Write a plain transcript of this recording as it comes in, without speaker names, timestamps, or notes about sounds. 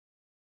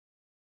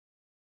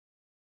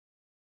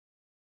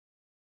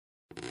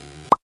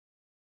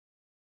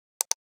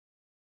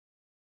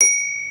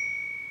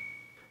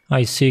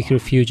I seek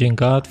refuge in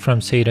God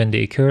from Satan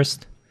the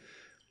accursed.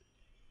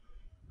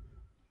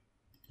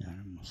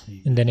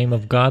 In the name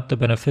of God, the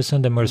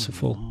Beneficent, the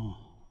Merciful.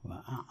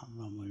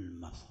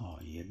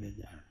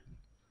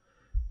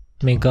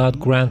 May God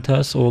grant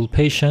us all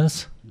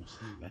patience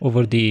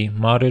over the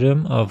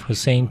martyrdom of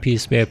Hussein,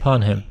 peace be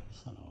upon him.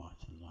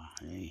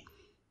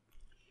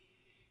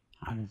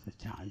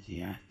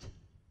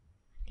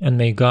 And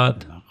may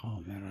God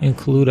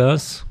include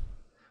us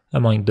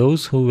among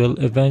those who will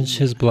avenge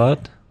his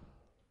blood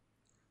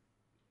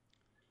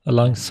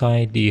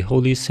alongside the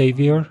Holy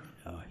Savior,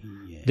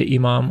 the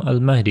Imam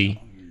al-Mahdi.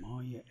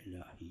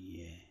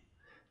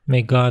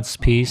 May God's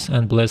peace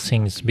and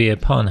blessings be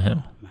upon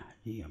him.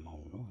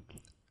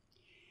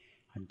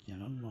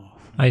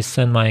 I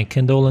send my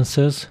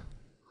condolences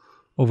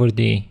over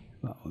the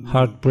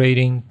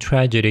heartbreaking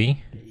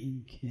tragedy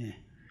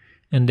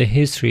in the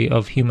history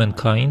of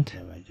humankind,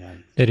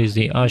 that is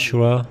the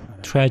Ashura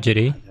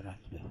tragedy.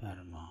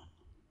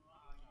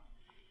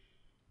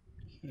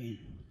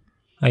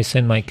 I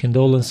send my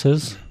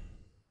condolences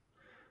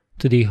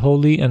to the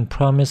Holy and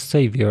Promised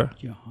Savior,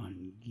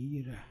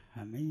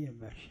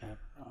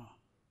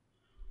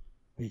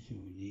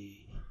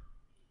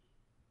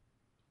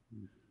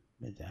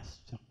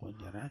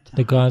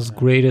 the God's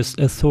greatest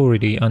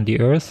authority on the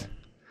earth,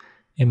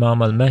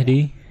 Imam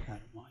al-Mahdi.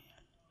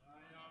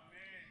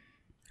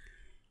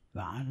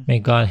 May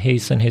God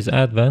hasten his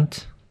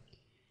advent,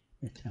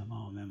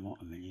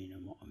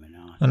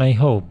 and I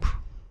hope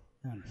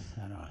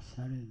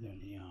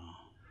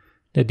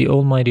that the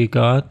Almighty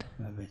God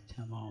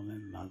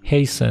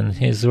hasten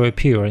his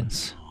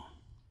reappearance,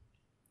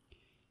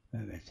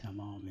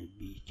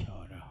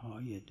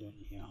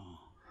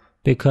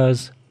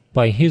 because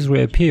by his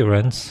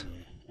reappearance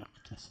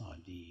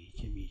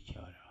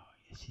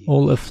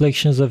all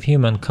afflictions of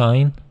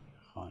humankind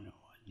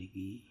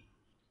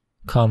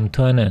come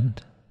to an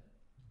end.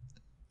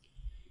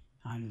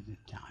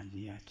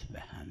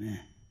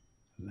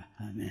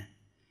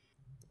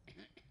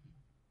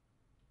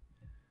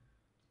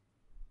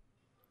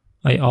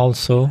 I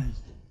also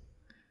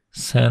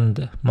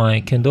send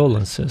my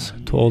condolences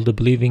to all the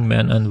believing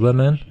men and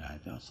women,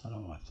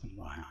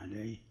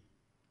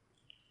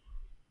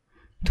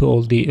 to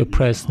all the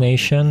oppressed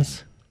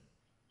nations,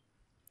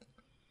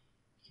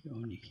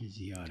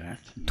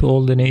 to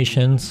all the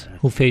nations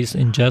who face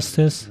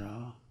injustice,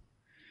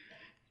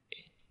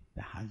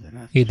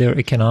 either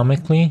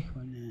economically,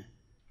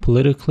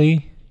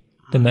 politically,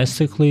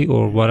 domestically,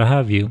 or what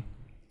have you.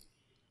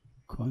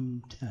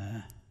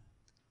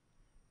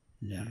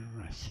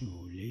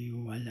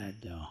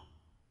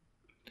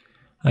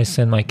 I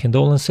send my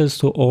condolences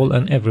to all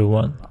and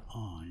everyone.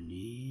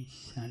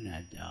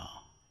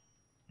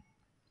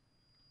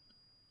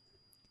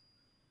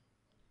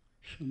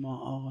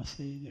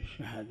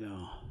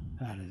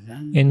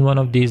 In one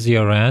of these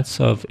ziyarats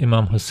of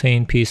Imam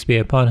Hussein, peace be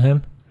upon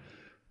him,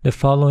 the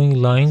following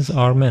lines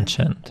are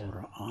mentioned.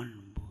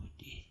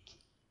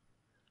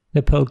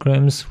 The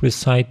pilgrims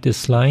recite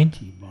this line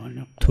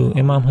to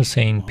Imam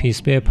Hussein,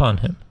 peace be upon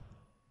him.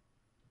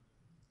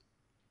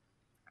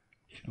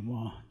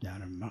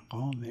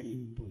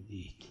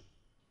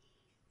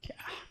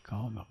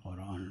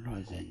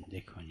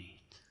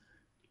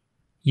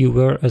 You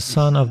were a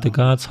son of the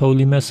God's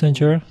holy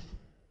messenger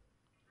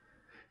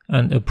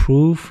and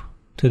approve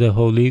to the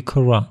Holy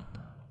Quran.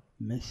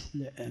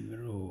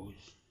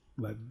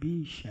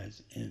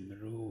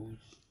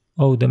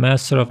 O the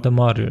Master of the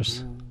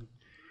Martyrs,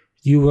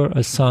 you were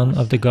a son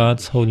of the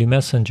God's holy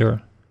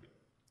messenger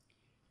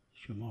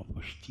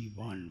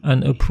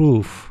and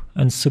approve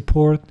and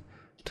support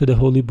to the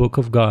holy book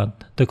of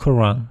God, the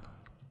Quran.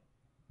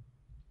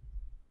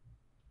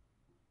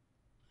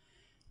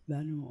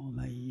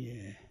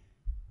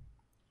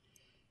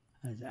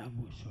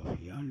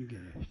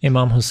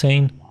 Imam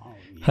Hussein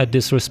had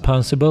this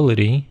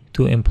responsibility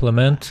to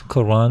implement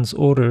Quran's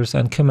orders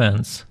and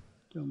commands.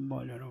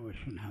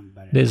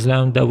 The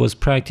Islam that was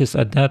practiced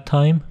at that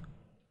time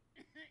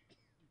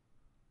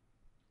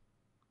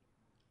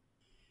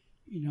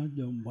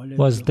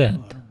was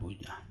dead.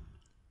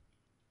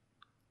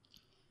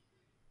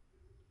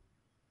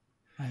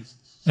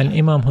 And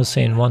Imam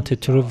Hussein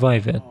wanted to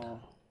revive it.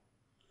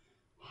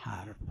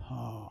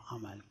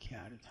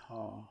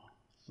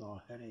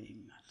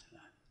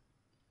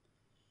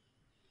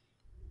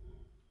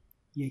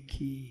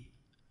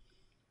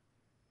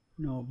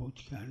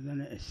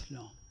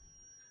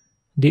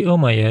 The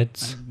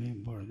Umayyads,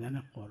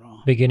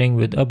 beginning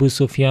with Abu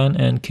Sufyan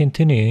and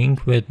continuing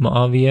with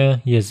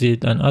Muawiyah,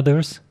 Yazid and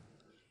others,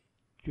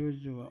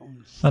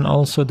 and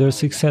also their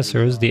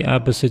successors, the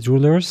Abbasid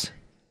rulers,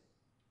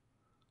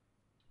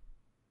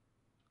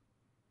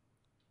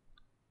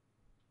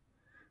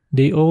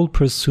 they all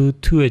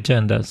pursued two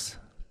agendas.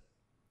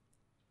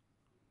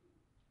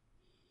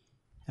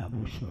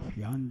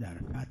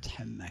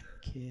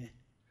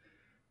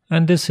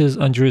 And this is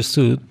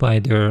understood by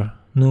their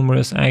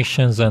numerous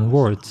actions and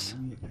words.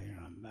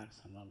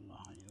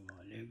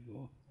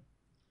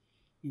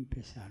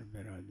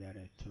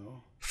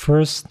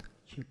 First,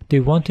 they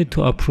wanted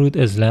to uproot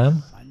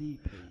Islam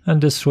and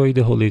destroy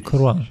the Holy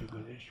Quran.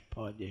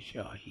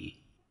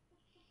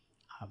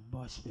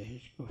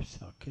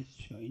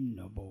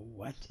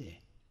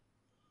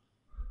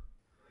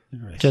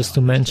 Just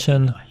to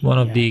mention one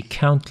of the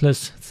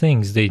countless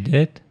things they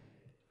did,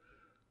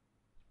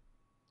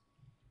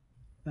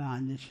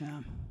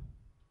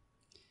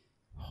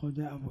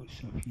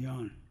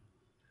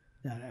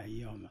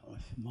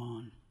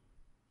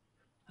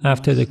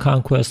 after the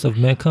conquest of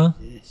Mecca,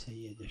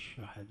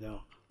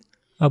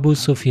 Abu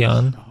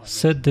Sufyan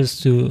said this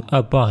to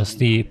Abbas,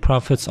 the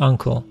Prophet's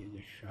uncle,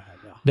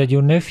 that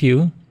your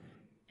nephew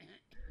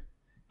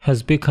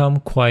has become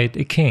quite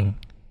a king.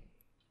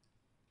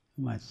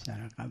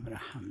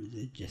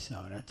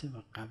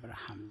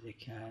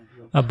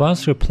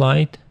 Abbas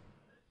replied,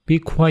 "Be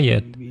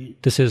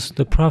quiet, this is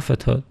the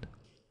prophethood.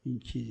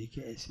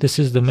 This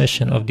is the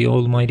mission of the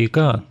Almighty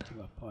God."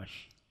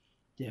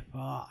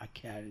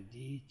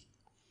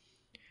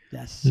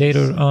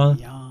 Later on,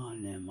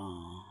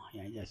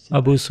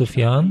 Abu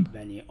Sufyan,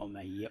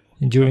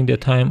 during the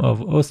time of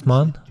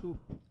Uthman,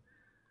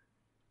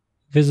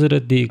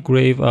 visited the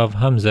grave of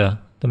Hamza,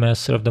 the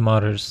master of the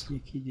martyrs.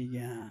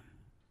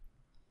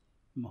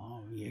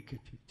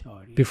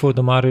 Before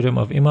the martyrdom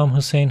of Imam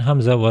Hussein,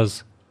 Hamza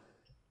was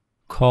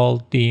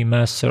called the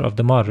master of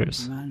the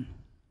martyrs.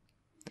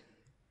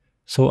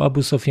 So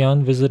Abu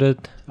Sufyan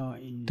visited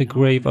the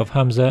grave of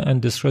Hamza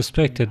and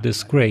disrespected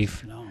this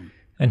grave.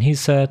 And he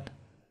said,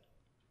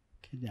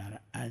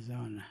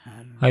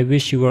 "I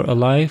wish you were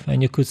alive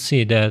and you could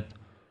see that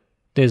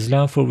the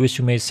Islam for which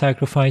you made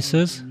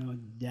sacrifices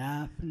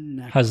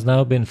has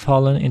now been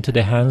fallen into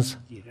the hands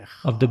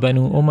of the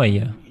Banu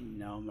Umayyah."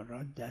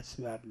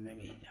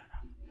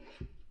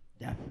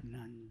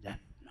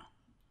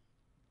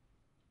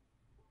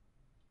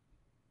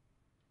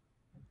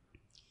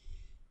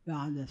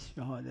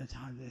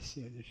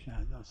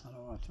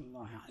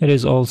 It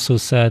is also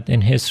said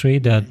in history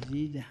that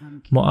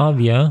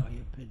Muawiyah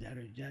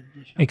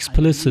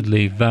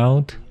explicitly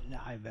vowed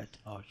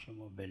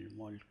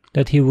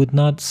that he would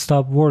not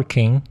stop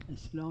working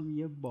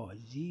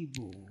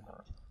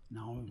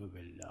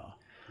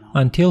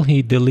until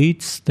he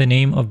deletes the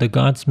name of the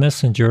God's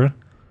messenger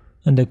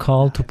and the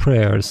call to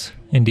prayers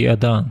in the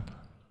Adhan.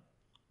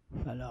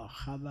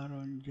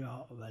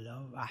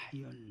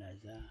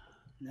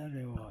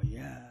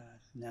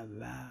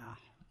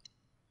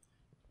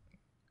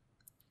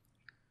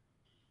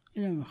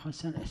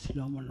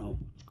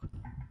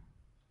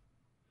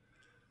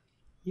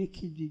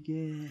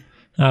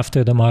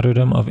 After the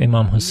martyrdom of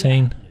Imam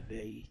Hussein,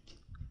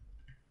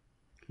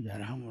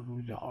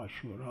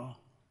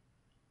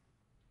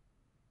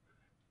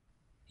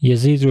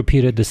 Yazid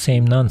repeated the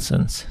same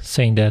nonsense,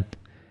 saying that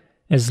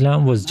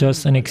Islam was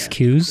just an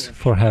excuse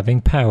for having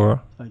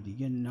power.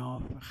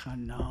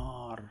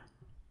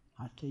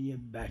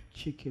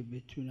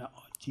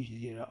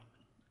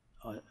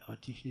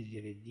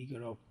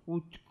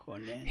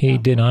 He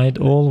denied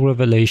all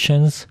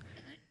revelations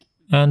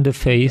and the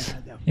faith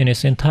in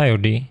its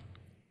entirety.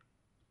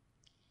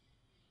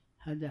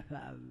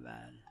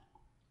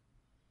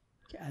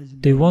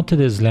 They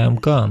wanted Islam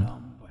gone.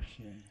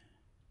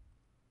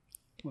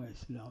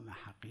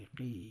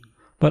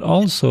 But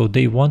also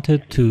they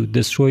wanted to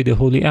destroy the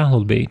holy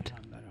al-Bayt.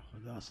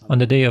 On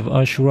the day of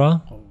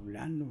Ashura,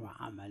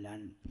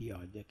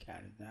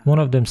 one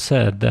of them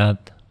said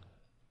that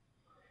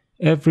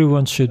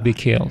everyone should be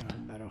killed,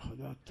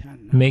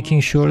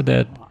 making sure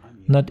that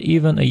not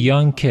even a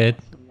young kid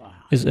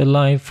is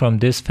alive from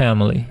this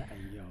family.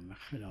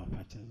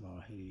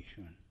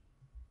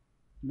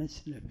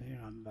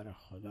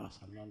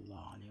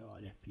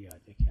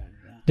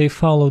 They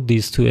followed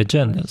these two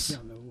agendas.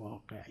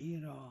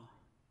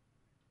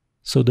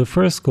 So the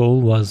first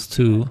goal was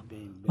to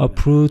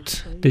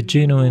uproot the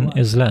genuine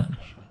Islam.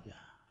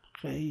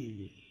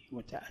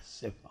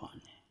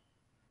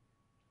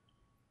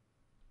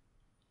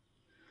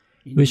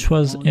 Which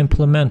was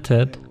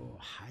implemented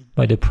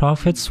by the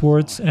Prophet's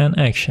words and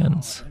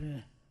actions.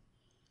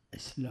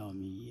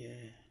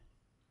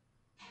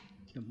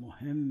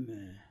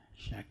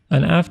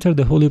 And after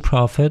the Holy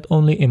Prophet,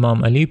 only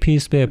Imam Ali,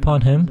 peace be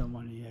upon him,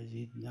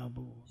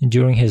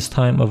 during his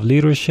time of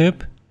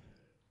leadership,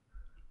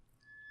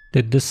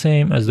 did the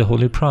same as the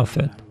Holy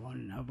Prophet.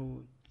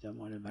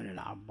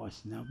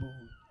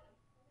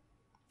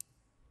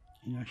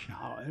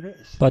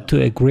 But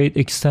to a great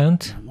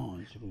extent,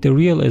 the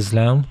real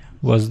Islam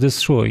was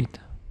destroyed.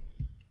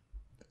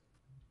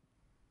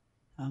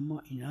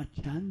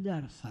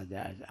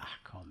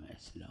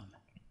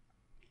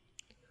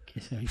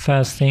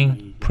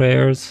 Fasting,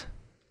 prayers,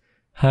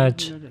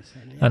 Hajj,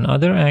 and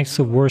other acts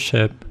of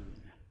worship,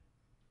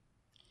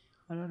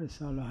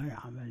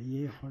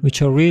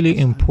 which are really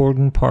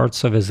important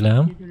parts of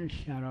Islam,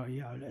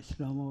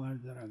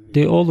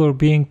 they all were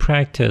being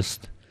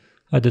practiced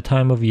at the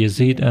time of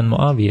Yazid and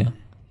Muawiyah.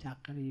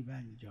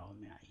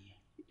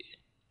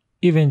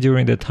 Even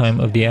during the time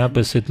of the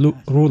Abbasid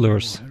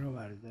rulers,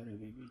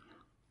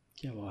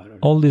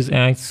 all these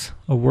acts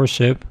of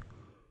worship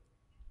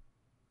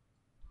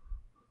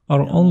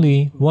are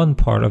only one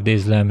part of the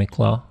Islamic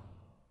law.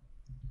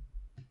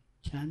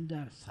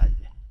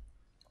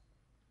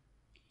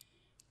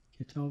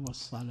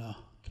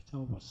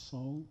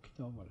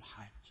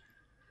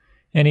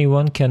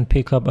 Anyone can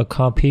pick up a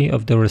copy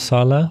of the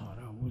Risala,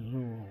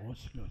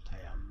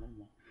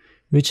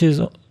 which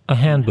is a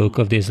handbook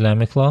of the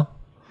Islamic law,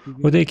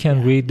 or they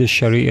can read the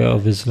Sharia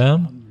of Islam,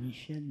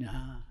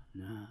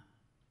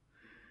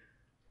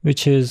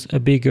 which is a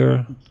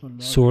bigger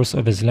source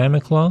of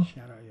Islamic law,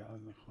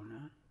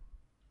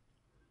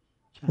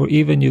 or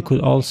even you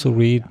could also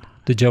read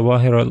the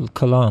Jawahir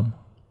al-Kalam.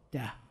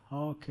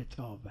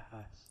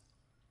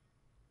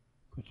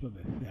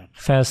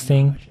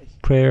 Fasting,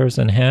 prayers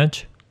and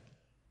Hajj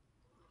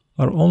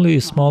are only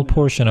a small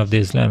portion of the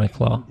Islamic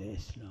law.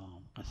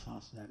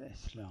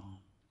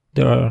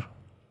 There are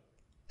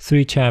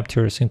 3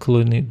 chapters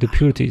including the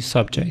purity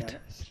subject.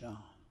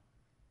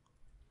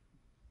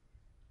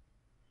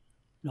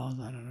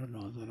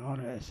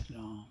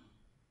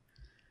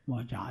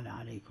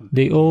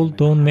 They all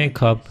don't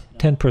make up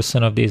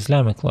 10% of the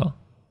Islamic law.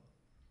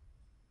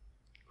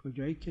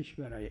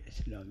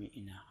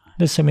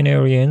 The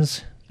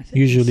seminarians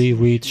usually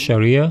read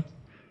Sharia,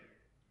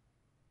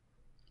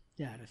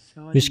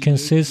 which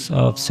consists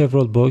of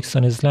several books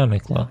on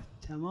Islamic law.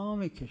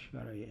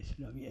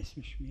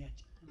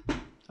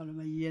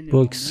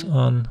 Books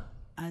on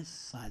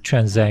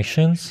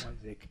transactions,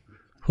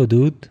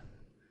 hudud,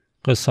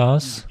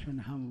 qisas,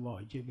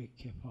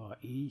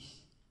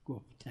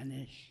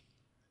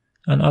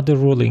 and other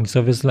rulings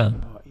of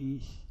Islam.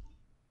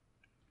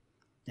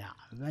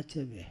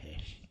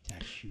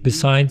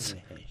 Besides,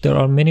 there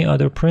are many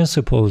other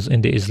principles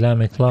in the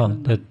Islamic law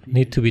that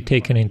need to be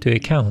taken into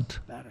account,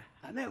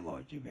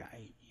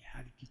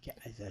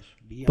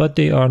 but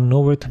they are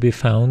nowhere to be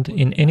found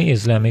in any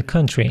Islamic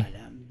country.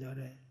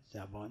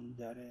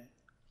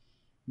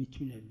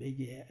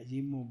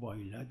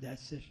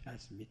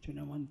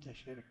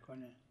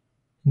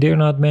 They are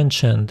not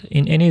mentioned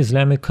in any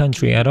Islamic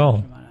country at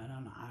all.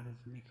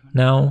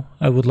 Now,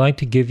 I would like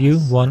to give you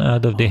one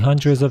out of the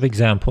hundreds of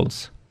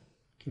examples.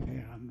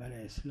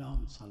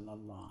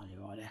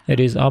 It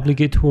is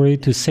obligatory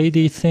to say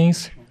these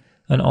things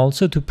and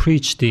also to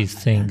preach these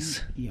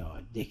things.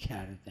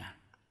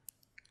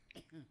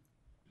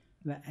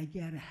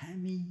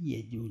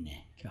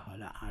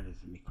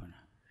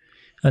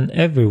 And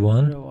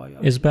everyone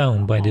is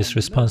bound by this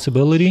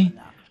responsibility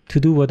to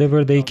do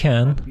whatever they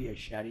can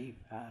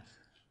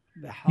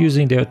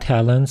using their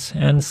talents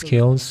and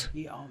skills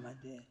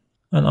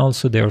and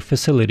also their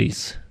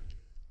facilities.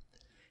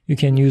 You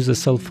can use the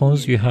cell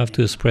phones you have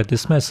to spread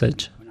this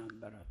message.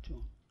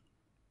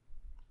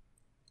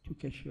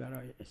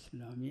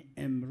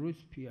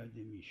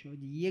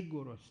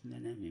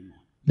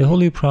 The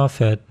Holy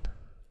Prophet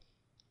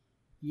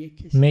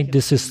made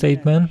this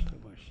statement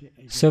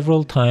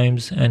several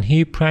times and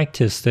he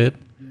practiced it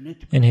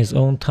in his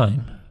own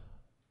time.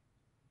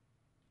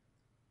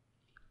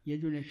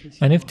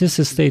 And if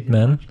this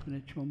statement,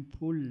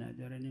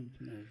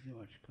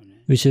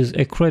 which is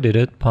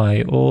accredited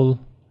by all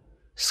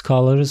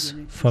scholars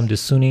from the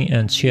Sunni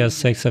and Shia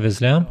sects of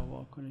Islam,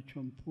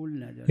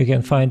 you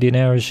can find the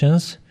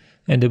narrations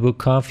in the book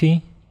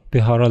𝗙𝗢𝗧𝗏,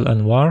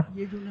 𝗙𝗢𝗟𝗟𝗢𝗪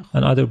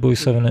and other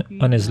books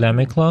on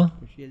Islamic law.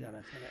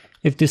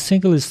 If this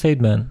single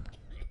statement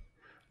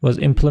was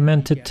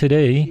implemented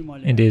today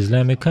in the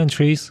Islamic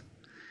countries,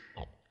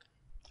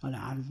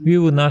 we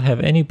would not have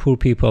any poor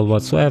people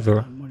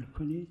whatsoever.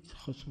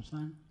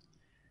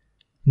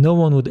 No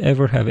one would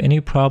ever have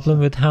any problem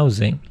with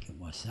housing.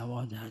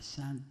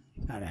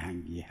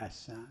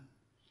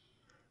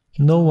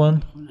 No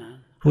one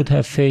would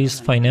have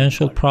faced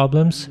financial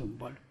problems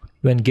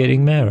when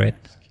getting married.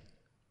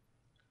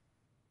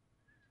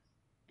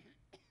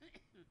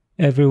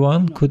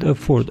 Everyone could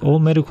afford all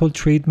medical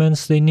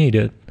treatments they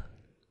needed.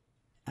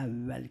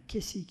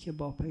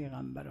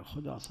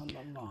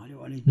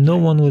 No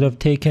one would have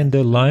taken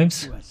their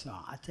lives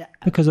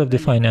because of the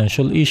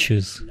financial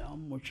issues.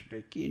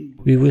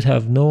 We would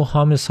have no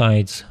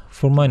homicides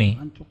for money.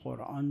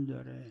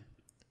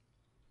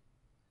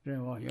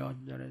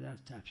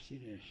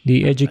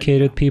 The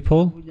educated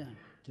people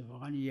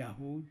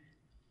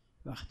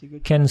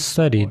can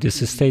study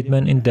this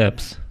statement in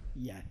depth.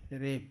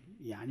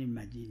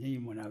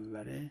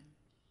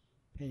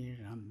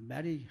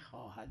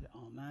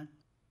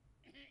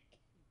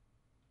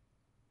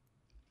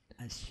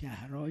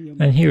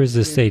 And here is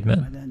the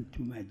statement.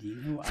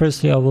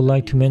 Firstly, I would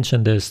like to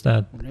mention this,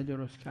 that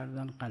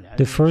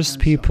the first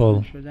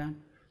people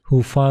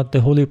who fought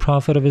the Holy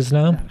Prophet of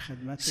Islam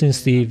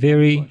since the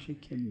very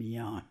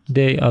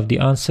day of the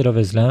onset of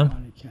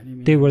Islam,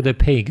 they were the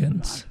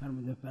pagans.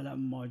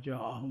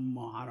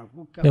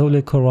 The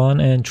Holy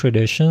Quran and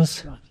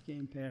traditions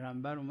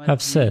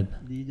have said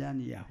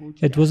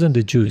it wasn't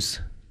the Jews.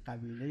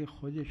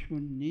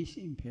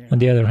 On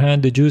the other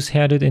hand, the Jews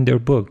had it in their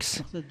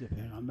books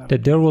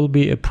that there will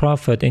be a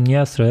prophet in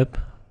Yathrib,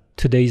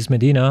 today's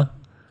Medina,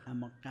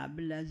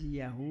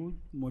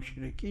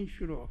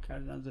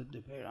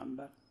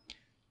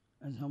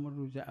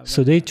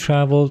 So they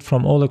traveled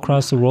from all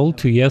across the world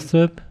to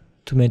Yathrib,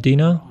 to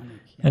Medina,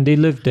 and they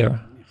lived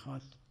there.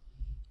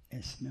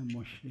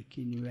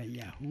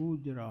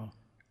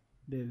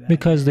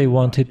 Because they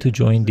wanted to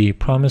join the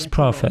promised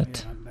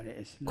prophet.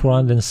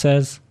 Quran then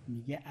says,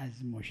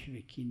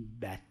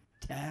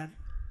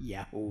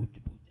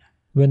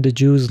 when the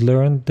Jews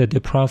learned that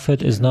the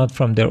prophet is not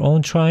from their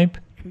own tribe,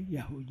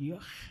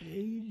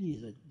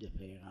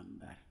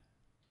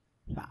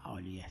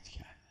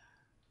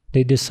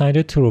 they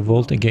decided to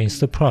revolt against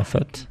the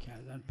prophet.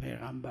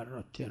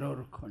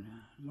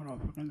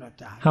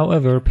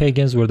 However,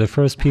 pagans were the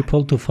first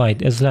people to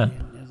fight Islam.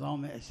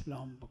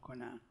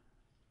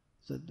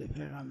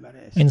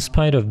 In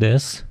spite of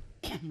this,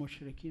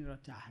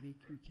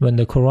 when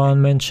the Quran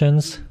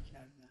mentions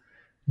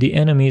the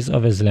enemies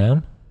of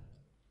Islam,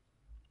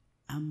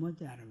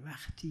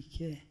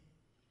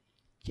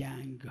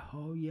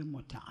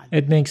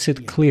 it makes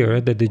it clear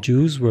that the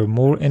Jews were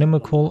more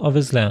inimical of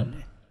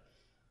Islam.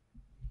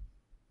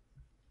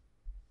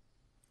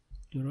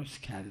 The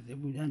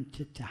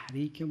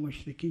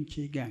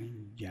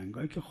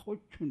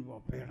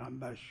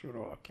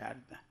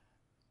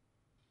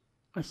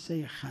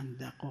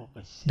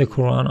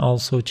Quran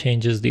also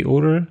changes the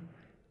order,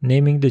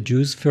 naming the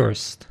Jews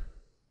first.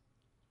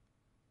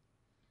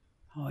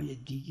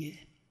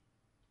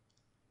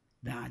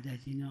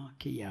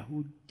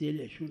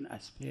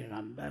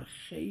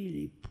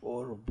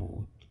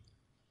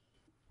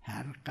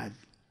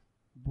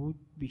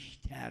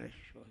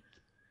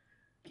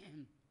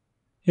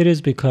 It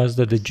is because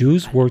that the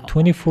Jews worked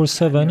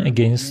 24/7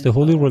 against the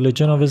holy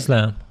religion of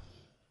Islam.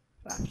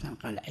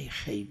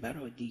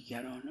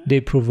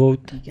 They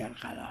provoked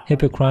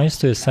hypocrites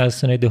to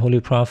assassinate the Holy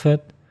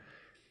Prophet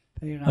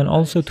and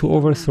also to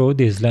overthrow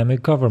the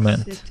Islamic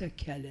government.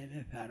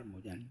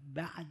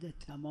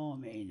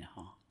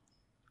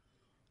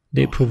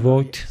 They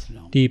provoked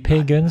the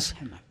pagans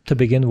to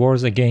begin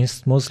wars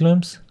against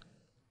Muslims.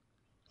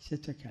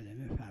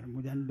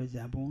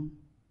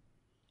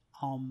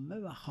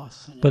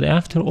 But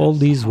after all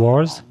these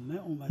wars,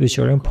 which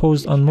are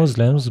imposed on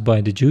Muslims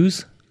by the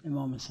Jews,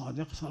 Imam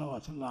Sadiq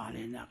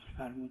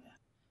𝗦𝗨𝗕𝗦𝗧𝗜𝗢𝗍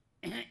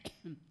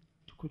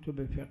تو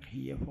کتب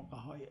فقهی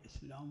فقهای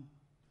اسلام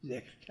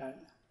ذکر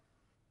کرده.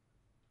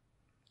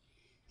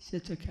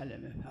 3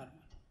 کلمه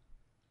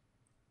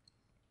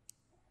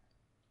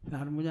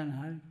فرمودن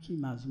هر کی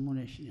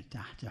مضمونش اینه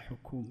تحت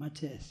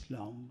حکومت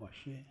اسلام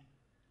باشه،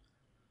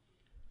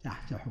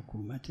 تحت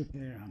حکومت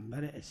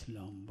پیغمبر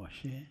اسلام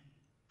باشه.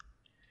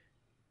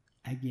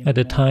 At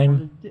the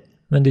time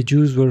when the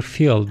Jews were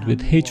filled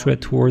with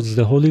hatred towards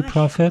the Holy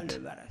Prophet,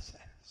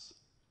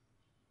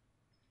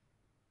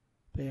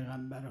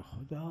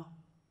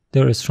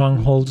 their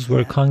strongholds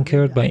were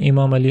conquered by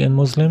Imam Ali and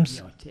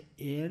Muslims.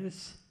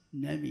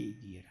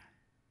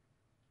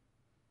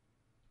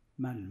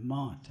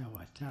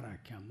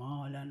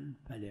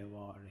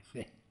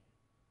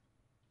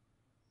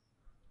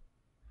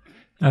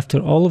 After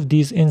all of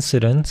these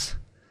incidents,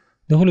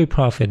 the Holy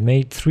Prophet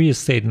made 3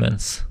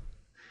 statements.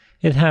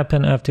 It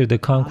happened after the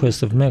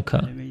conquest of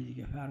Mecca.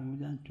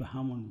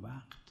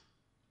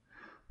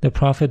 The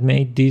Prophet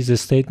made these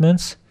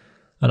statements,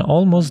 and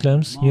all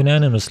Muslims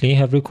unanimously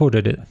have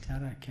recorded it.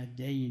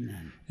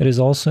 It is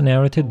also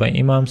narrated by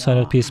Imam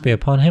Sadiq, peace be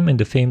upon him, in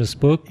the famous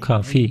book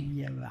Kafi.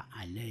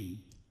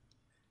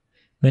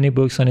 Many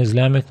books on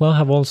Islamic law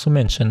have also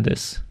mentioned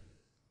this.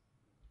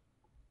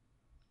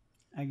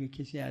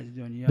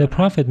 The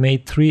Prophet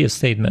made 3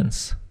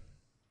 statements.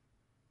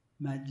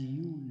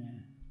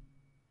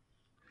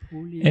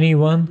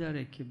 Anyone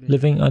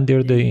living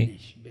under the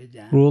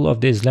rule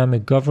of the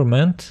Islamic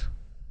government,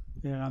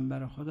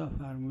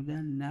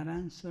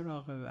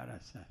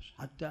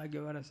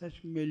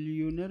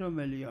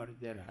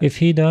 if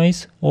he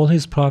dies, all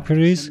his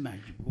properties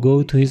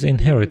go to his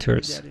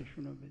inheritors.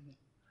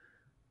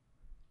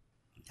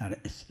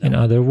 In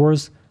other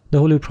words, the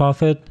Holy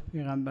Prophet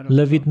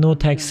levied no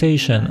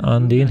taxation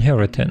on the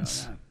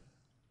inheritance.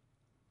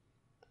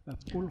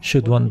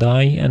 Should one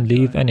die and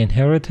leave an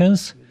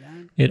inheritance,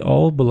 it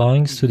all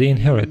belongs to the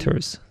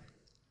inheritors.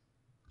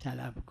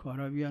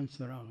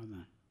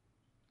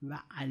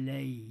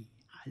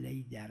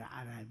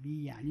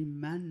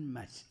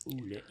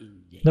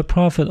 The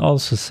Prophet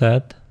also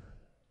said,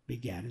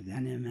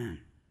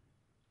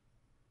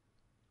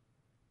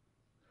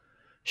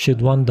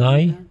 should one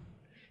die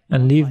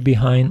and leave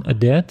behind a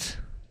debt,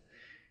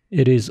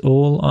 it is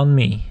all on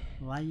me.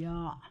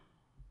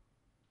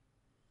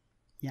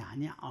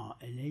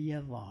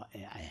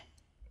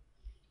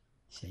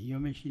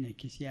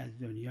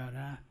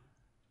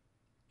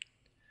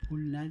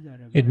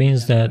 It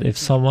means that if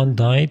someone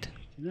died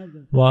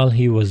while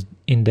he was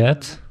in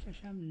debt,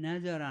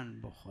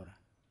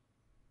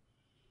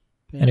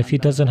 and if he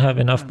doesn't have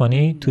enough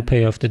money to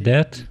pay off the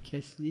debt,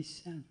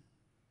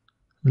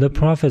 the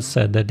Prophet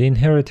said that the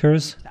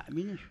inheritors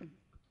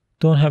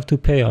don't have to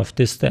pay off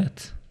this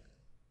debt.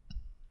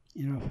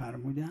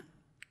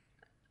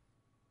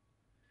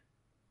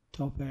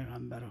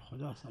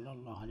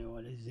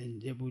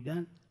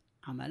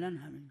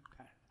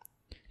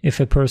 If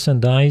a person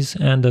dies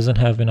and doesn't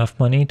have enough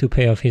money to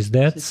pay off his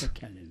debts,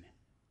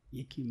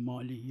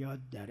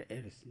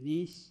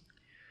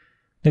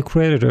 the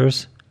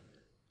creditors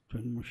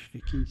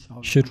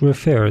should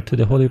refer to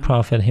the Holy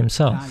Prophet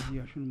himself.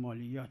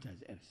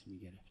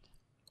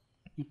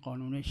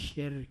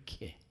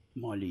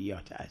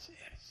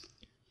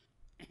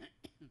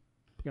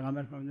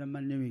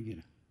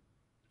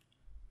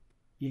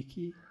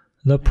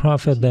 The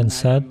Prophet then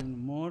said,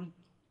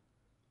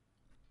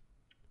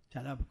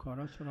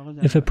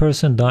 if a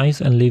person dies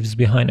and leaves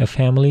behind a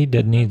family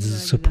that needs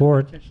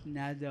support,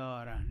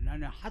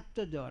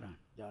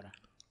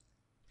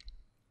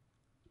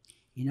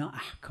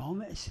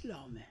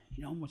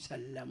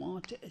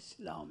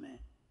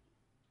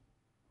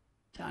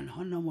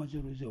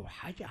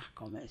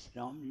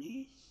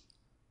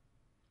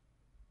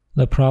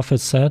 the Prophet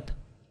said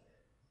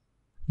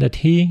that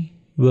he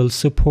will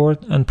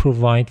support and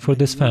provide for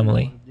this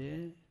family.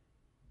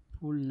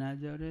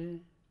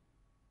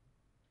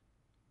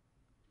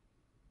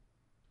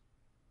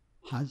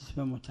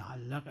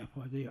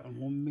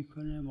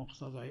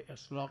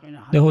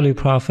 The Holy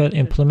Prophet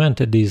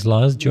implemented these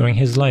laws during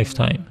his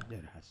lifetime.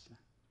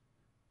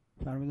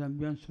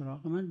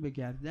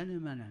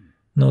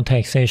 No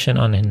taxation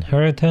on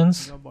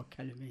inheritance.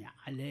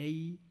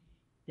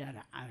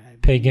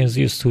 Pagans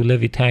used to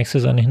levy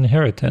taxes on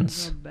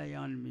inheritance.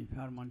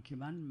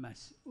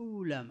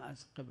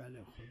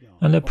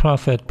 And the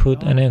Prophet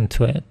put an end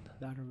to it.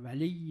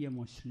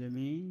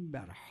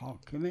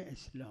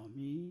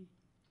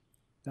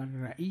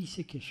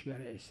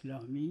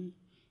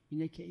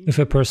 If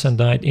a person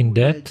died in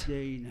debt,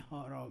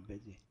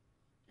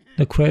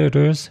 the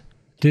creditors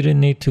didn't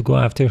need to go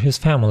after his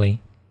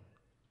family,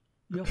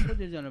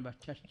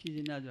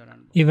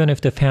 even if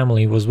the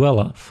family was well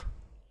off.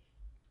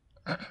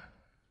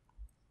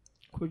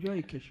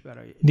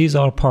 These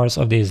are parts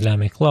of the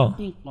Islamic law.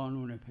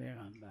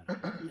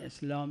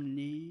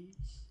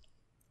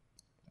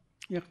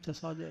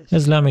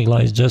 Islamic law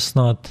is just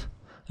not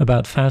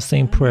about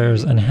fasting,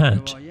 prayers, and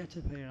Hajj.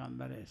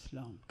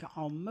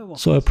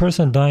 So a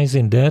person dies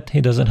in debt,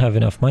 he doesn't have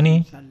enough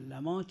money. And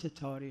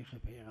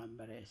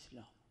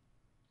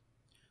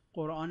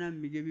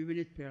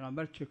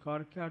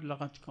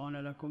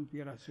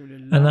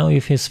now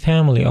if his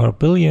family are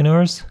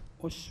billionaires,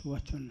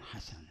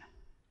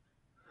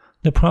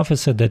 the Prophet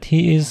said that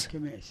he is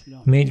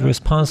made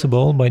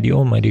responsible by the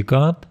Almighty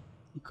God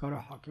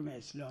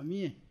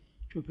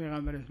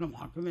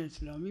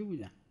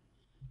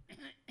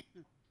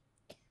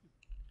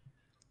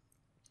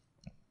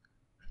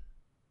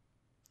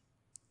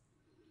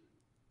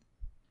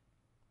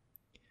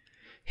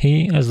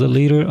He, as the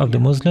leader of the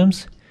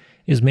Muslims,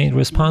 is made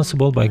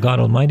responsible by God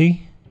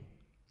Almighty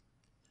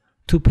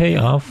to pay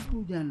off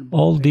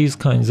all these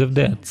kinds of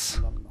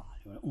debts.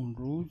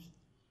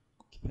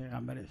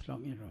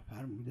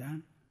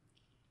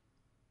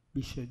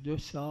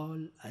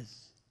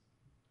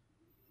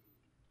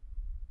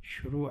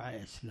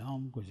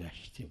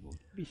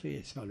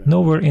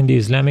 Nowhere in the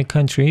Islamic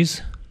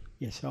countries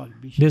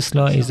this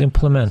law is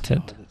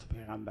implemented.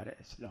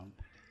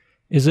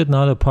 Is it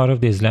not a part of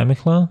the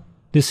Islamic law?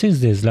 This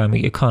is the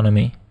Islamic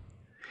economy.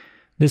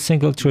 This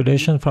single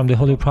tradition from the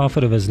Holy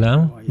Prophet of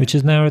Islam, which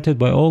is narrated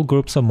by all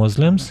groups of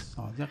Muslims,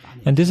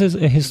 and this is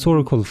a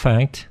historical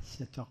fact,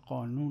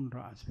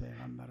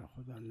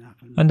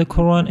 and the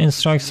Quran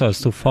instructs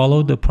us to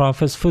follow the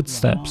Prophet's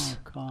footsteps.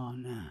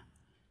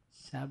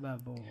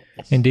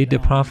 Indeed, the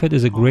Prophet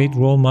is a great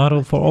role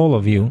model for all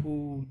of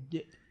you.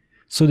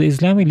 So the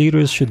Islamic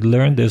leaders should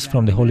learn this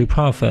from the Holy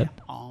Prophet.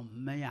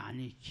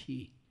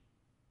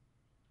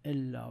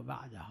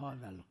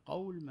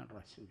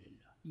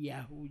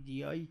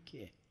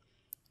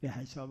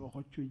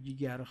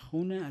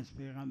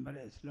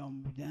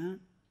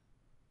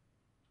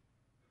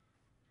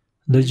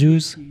 The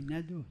Jews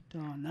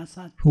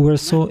who were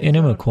so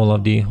inimical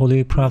of the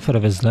Holy Prophet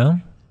of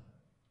Islam,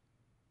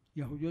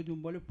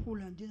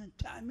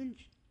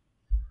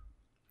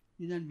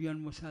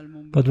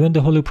 but when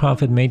the Holy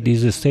Prophet made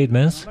these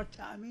statements,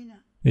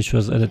 which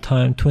was at the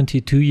time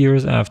 22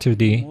 years after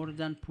the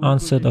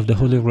onset of the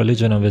holy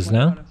religion of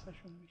Islam,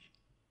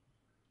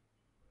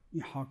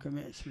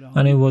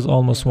 and it was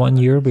almost 1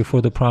 year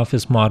before the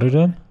Prophet's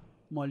martyrdom,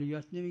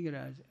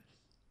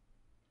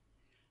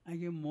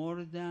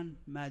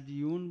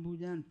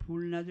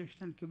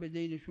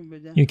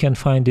 you can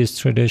find these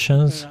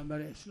traditions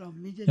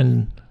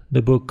in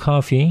the book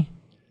Kafi,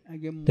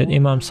 that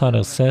Imam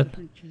Sadiq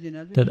said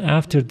that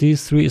after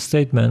these three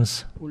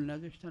statements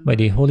by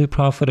the Holy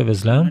Prophet of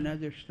Islam,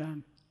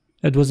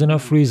 it was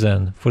enough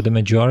reason for the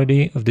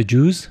majority of the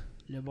Jews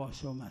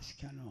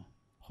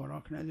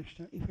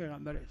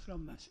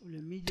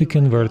to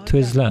convert to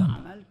Islam.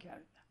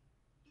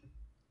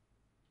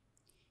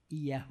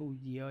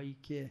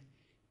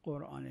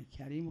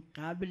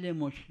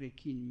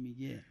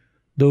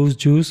 Those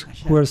Jews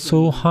who are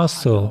so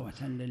hostile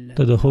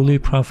to the Holy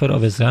Prophet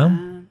of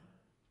Islam,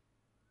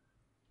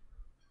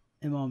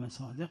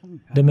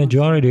 the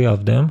majority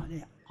of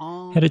them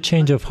had a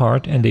change of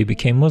heart and they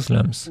became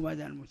Muslims.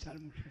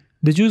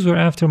 The Jews were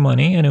after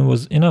money and it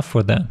was enough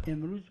for them.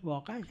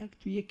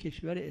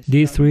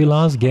 These three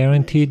laws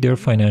guaranteed their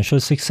financial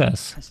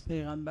success.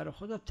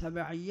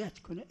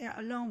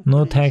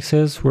 No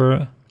taxes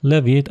were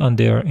levied on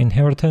their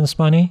inheritance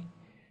money.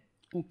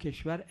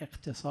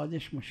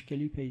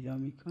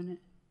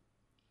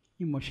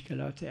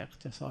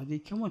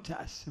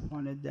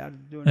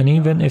 And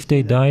even if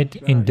they died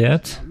in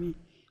debt,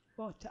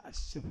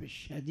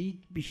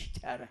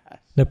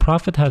 the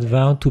Prophet had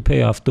vowed to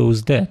pay off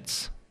those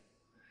debts.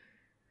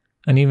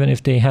 And even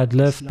if they had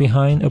left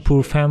behind a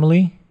poor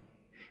family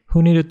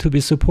who needed to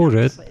be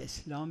supported,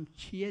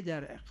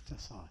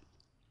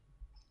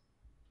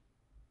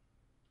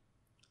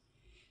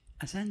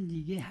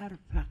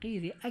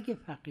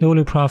 the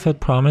Holy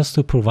Prophet promised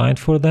to provide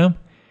for them,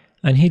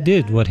 and he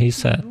did what he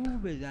said.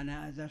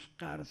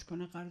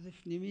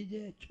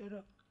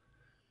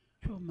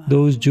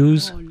 Those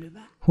Jews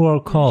who are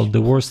called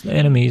the worst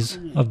enemies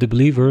of the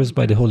believers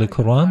by the Holy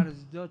Quran,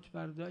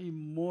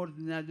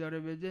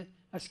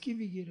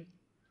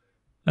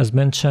 as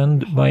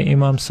mentioned by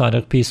Imam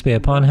Sadiq, peace be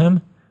upon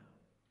him,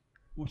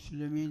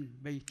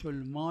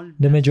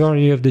 the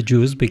majority of the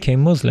Jews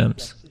became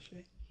Muslims.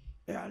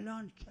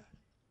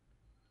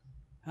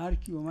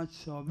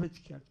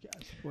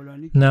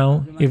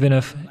 Now, even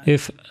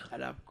if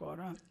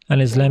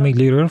an Islamic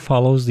leader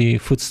follows the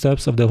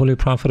footsteps of the Holy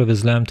Prophet of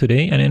Islam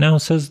today and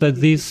announces that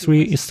these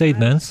three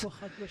statements,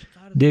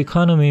 the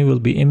economy will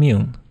be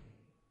immune.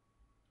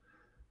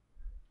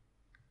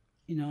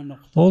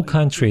 All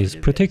countries,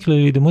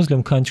 particularly the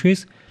Muslim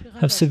countries,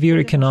 have severe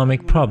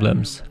economic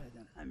problems.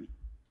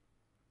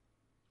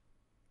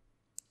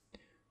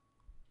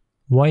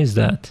 Why is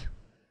that?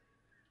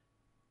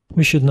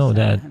 We should know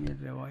that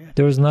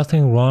there is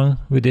nothing wrong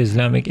with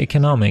Islamic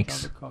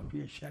economics.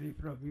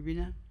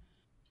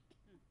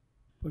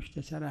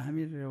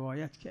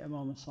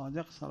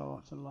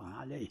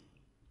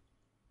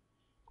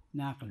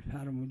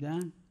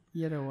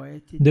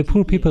 The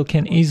poor people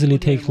can easily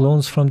take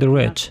loans from the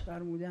rich,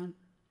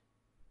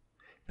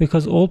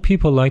 because all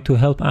people like to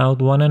help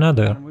out one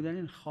another,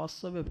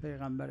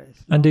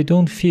 and they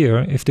don't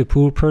fear if the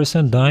poor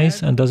person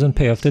dies and doesn't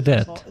pay off the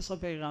debt,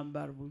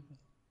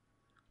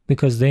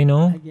 because they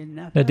know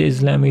that the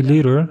Islamic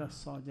leader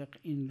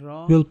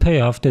will pay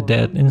off the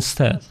debt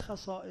instead.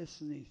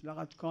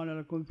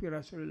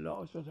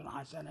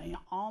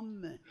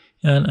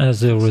 And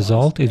as a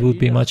result, it would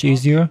be much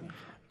easier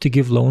to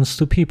give loans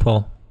to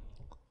people.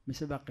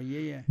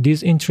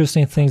 These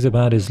interesting things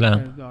about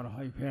Islam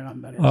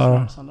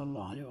are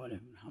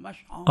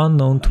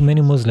unknown to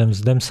many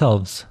Muslims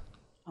themselves.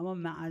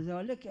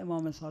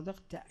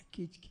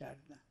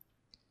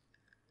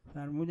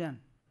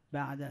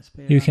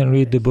 You can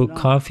read the book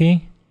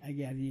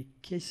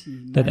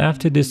𝗙𝗢𝗧𝗜𝗢𝗙, that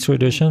after this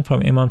tradition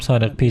from Imam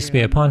Sadiq, peace be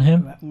upon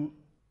him,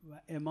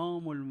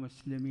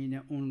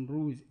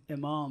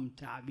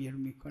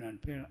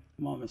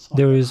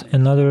 there is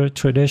another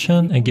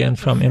tradition, again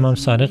from Imam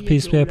Sadiq,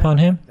 peace be upon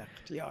him,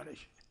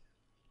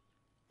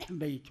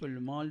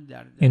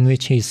 in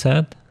which he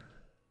said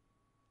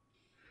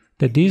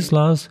that these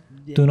laws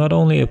do not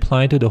only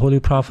apply to the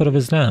Holy Prophet of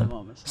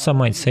Islam. Some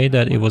might say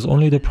that it was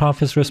only the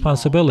Prophet's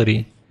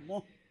responsibility.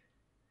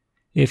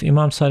 If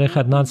Imam Sadiq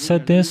had not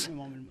said this,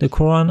 the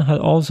Quran had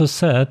also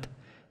said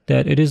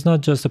that it is not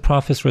just the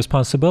Prophet's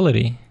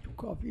responsibility.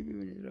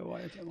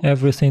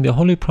 Everything the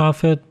Holy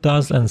Prophet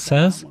does and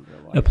says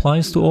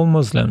applies to all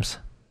Muslims.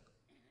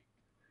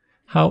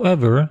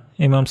 However,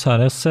 Imam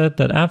Sadiq said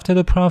that after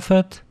the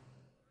Prophet,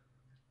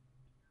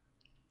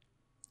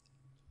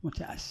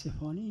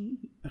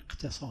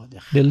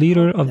 the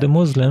leader of the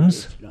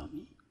Muslims,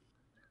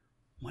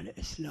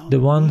 the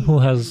one who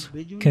has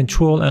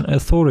control and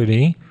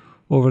authority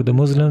over the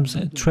Muslims'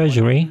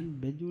 treasury,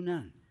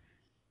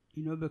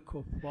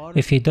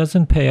 if he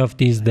doesn't pay off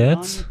these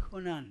debts,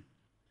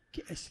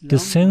 the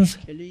sins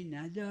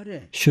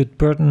should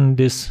burden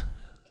this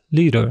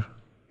leader.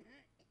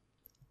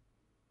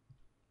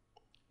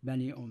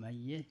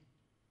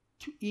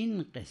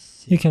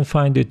 You can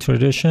find the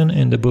tradition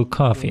in the book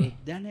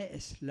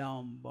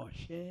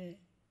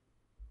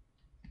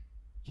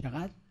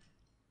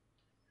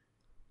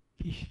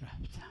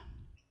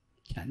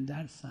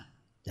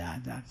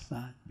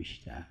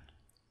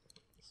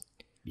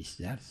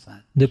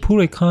The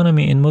poor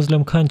economy in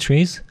Muslim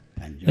countries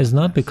is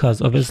not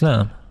because of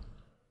Islam.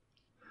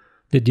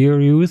 The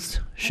dear youth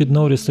should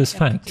notice this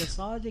fact.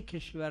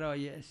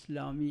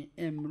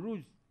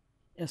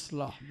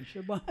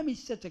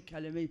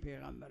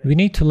 We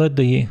need to let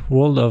the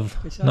world of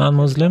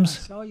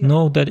non-Muslims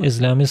know that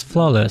Islam is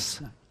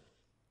flawless.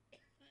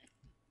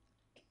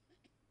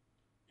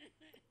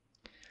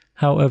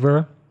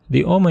 However,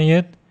 the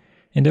Umayyad,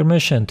 in their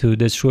mission to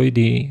destroy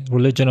the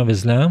religion of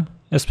Islam,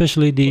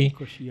 especially the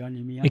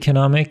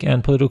economic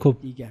and political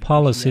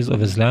policies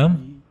of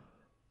Islam,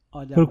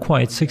 were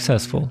quite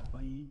successful.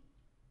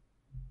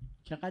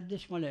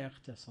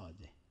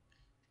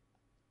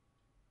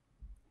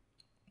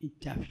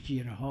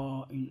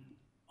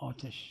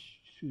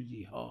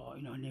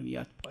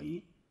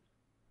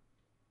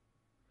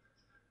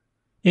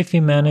 If we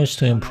manage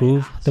to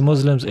improve the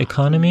Muslims'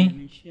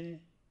 economy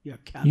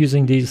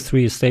using these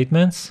three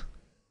statements,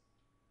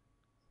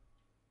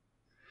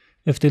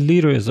 if the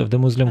leaders of the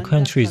Muslim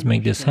countries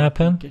make this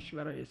happen,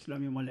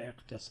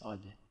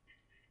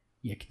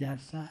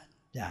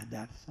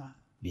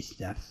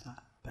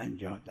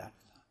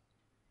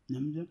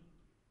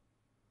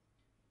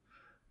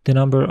 the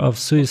number of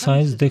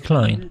suicides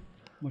decline,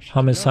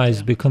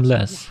 homicides become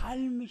less,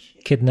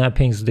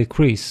 kidnappings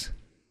decrease,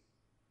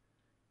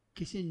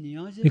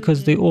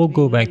 because they all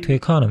go back to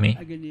economy.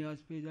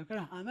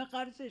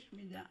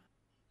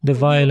 The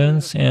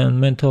violence and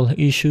mental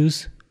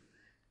issues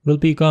will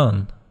be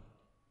gone.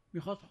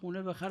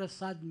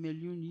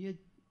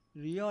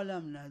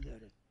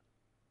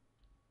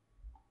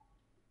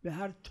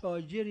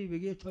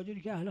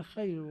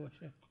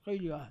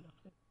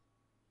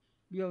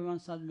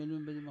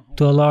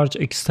 To a large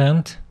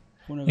extent,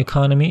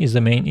 economy is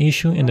the main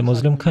issue in the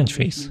Muslim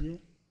countries.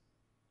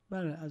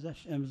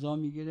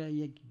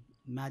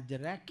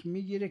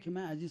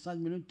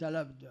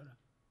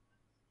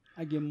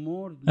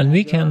 And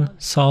we can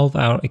solve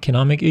our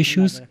economic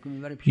issues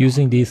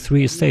using these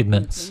three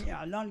statements.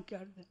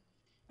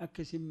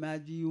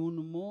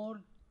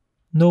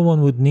 No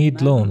one would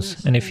need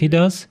loans, and if he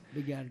does,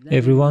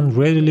 everyone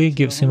readily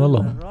gives him a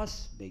loan.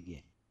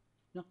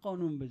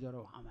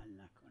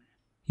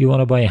 You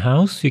want to buy a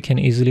house, you can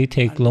easily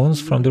take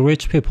loans from the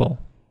rich people.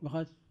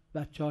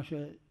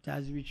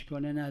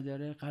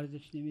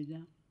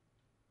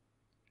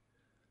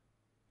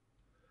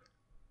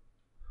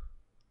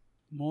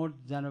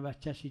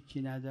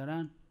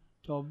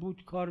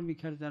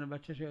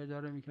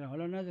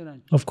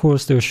 Of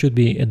course, there should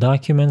be a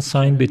document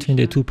signed between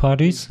the two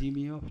parties,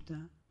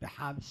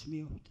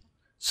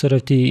 so that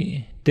if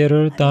the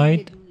debtor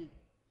died,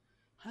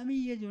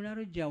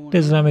 the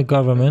Islamic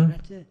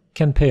government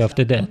can pay off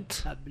the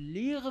debt.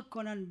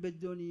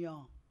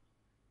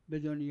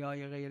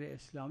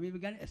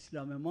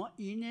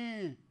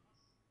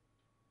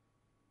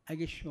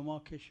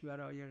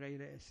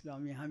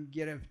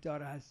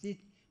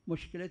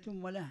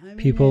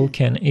 People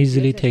can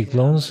easily take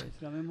loans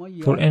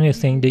for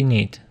anything they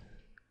need.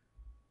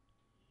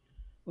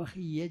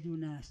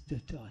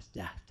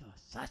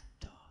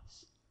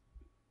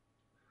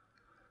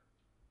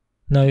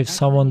 Now, if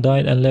someone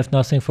died and left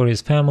nothing for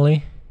his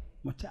family,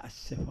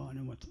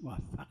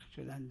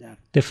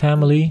 the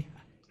family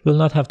will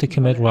not have to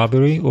commit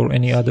robbery or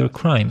any other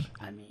crime.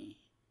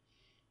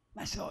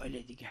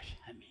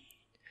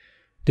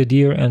 The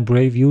dear and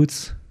brave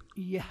youths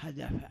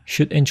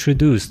should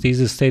introduce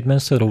these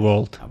statements to the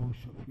world,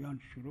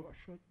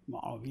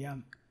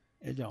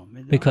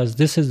 because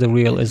this is the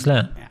real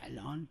Islam.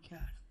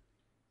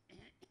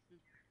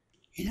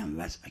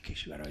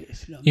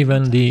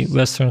 Even the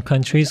Western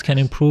countries can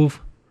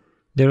improve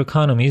their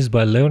economies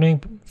by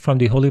learning from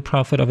the Holy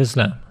Prophet of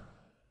Islam.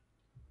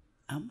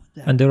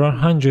 And there are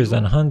hundreds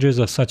and hundreds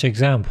of such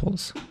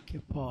examples.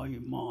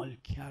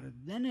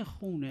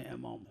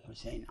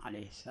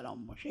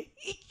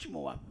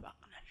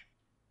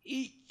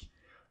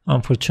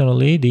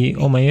 Unfortunately, the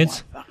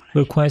Umayyads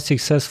were quite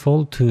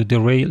successful to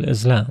derail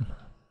Islam,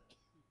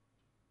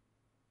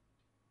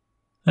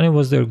 and it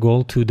was their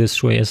goal to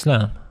destroy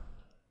Islam.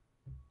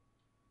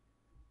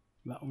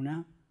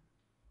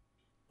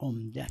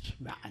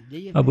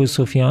 Abu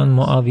Sufyan,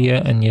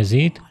 Muawiyah and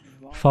Yazid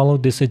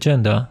followed this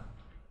agenda,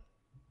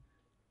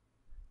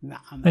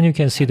 and you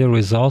can see the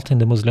result in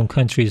the Muslim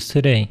countries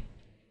today.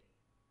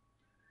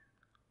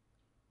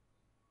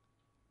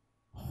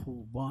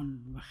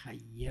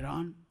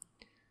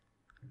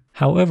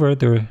 However,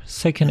 their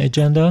second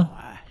agenda,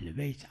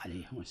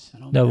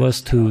 that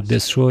was to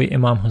destroy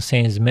Imam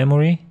Hussein's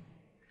memory,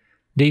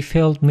 they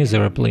failed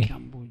miserably.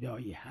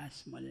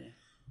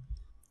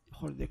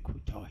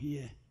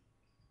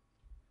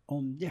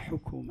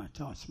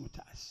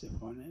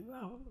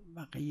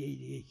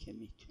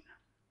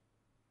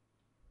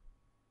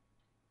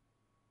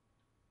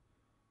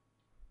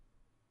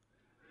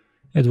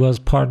 It was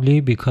partly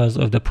because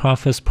of the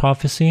Prophet's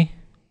prophecy,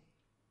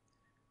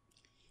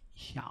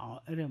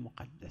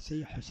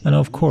 and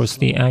of course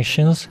the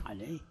actions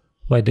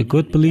by the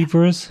good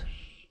believers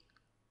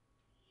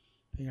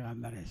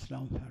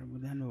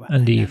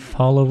and the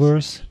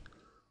followers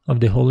of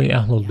the holy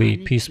Ahlul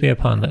Bayt, peace be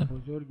upon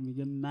them.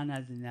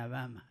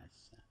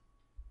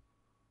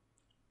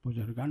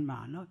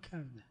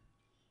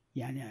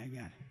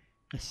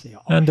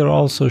 And there are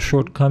also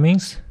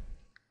shortcomings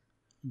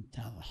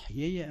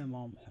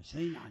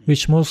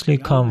which mostly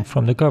come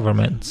from the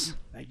governments.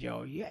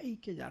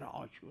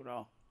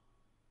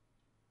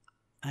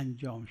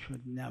 انجام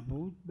شد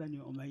نبود بنی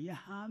امیه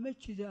همه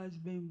چیز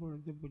از بین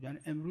برده بودن.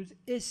 امروز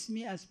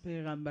اسمی از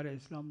پیغمبر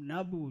اسلام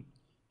نبود،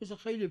 مثل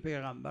خیلی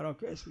پیغمبرها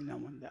که اسمی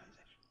نمونده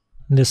ازش.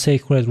 The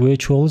sacred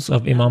rituals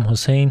of Imam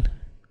Hussein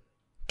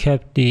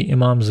kept the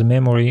Imam's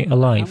memory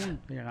alive.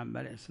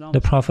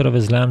 The Prophet of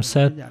Islam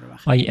said,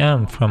 I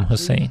am from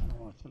Hussein.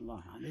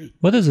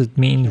 What does it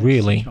mean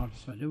really?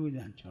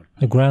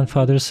 The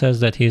grandfather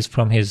says that he is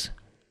from his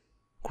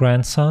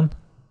grandson.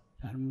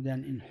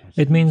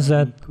 It means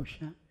that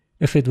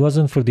if it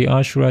wasn't for the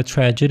Ashura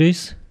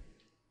tragedies,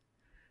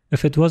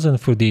 if it wasn't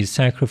for the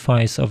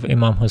sacrifice of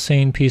Imam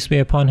Hussein, peace be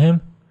upon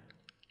him,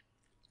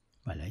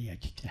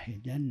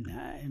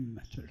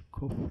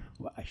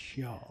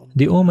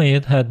 the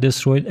Umayyad had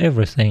destroyed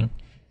everything.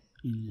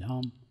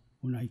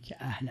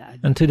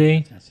 And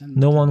today,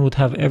 no one would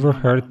have ever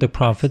heard the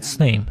Prophet's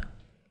name.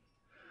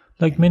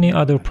 Like many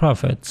other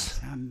prophets,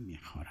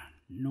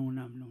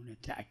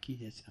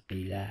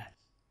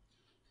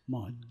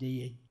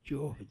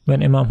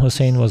 when Imam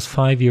Hussein was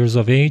 5 years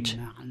of age,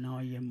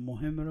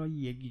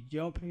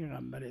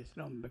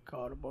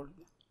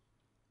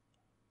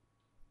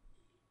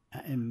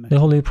 the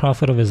Holy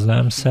Prophet of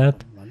Islam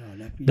said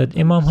that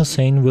Imam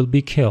Hussein will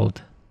be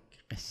killed.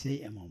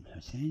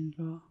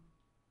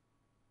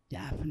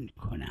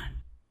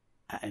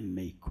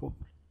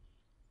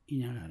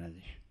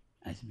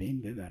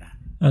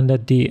 And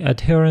that the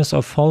adherents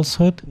of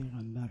falsehood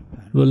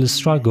will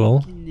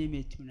struggle.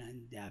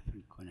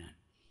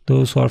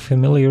 Those who are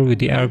familiar with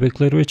the Arabic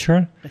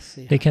literature,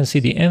 they can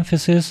see the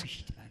emphasis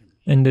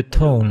in the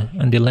tone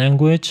and the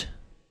language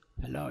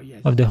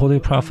of the Holy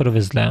Prophet of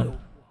Islam.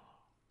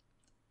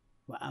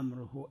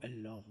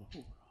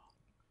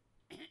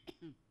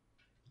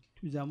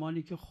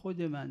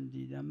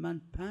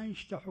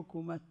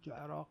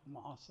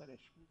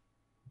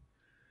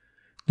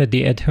 That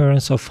the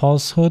adherents of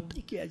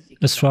falsehood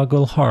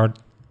struggle hard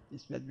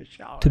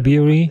to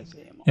bury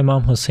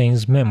Imam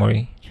Hussein's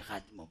memory.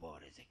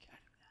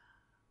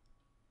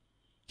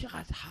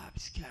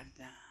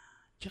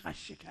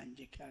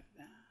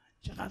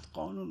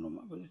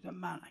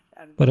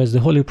 But as the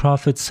Holy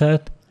Prophet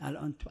said,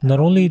 not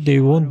only they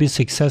won't be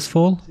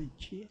successful,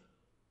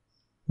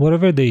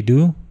 whatever they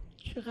do,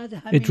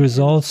 it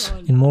results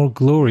in more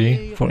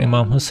glory for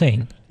Imam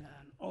Hussein.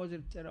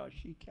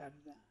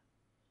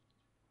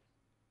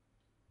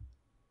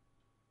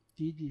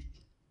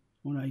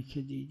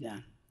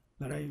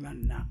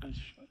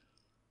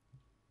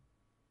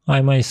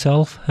 I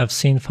myself have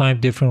seen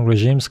 5 different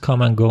regimes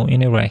come and go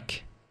in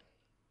Iraq,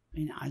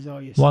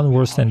 one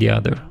worse than the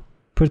other,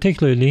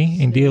 particularly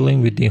in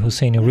dealing with the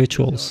Husseini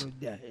rituals.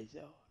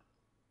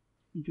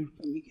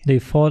 They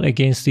fought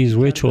against these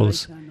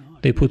rituals.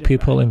 They put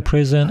people in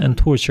prison and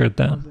tortured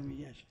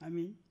them.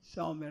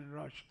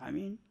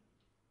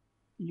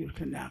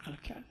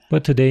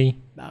 But today,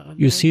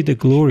 you see the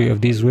glory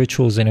of these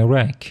rituals in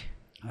Iraq.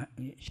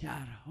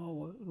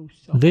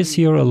 This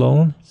year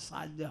alone,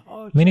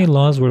 many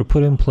laws were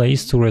put in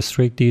place to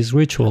restrict these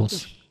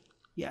rituals.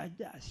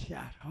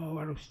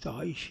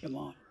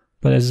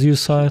 But as you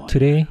saw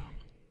today,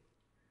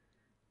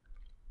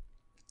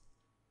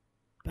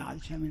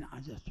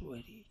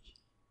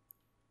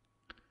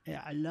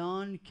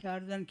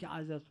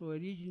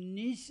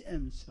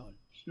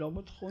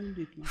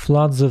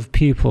 floods of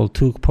people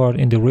took part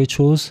in the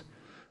rituals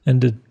in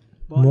the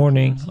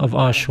morning of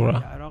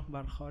Ashura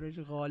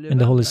in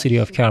the holy city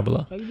of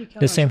Karbala.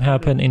 The same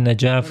happened in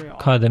Najaf,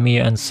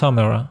 𝗙𝗢𝗧𝗦𝗙 and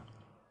Samarra,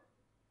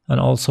 and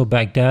also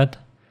Baghdad,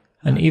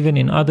 and even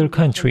in other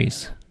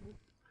countries,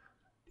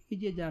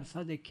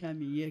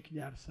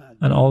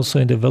 and also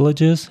in the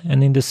villages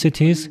and in the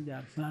cities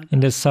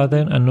in the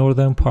southern and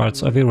northern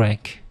parts of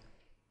Iraq.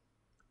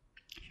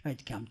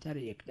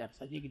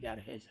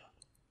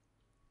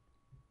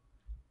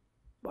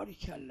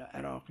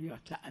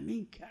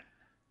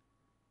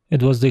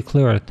 It was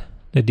declared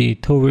that the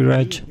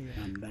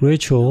𝗙𝗢𝗟𝗟𝗢𝗪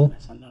ritual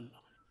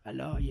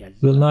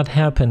will not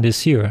happen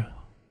this year.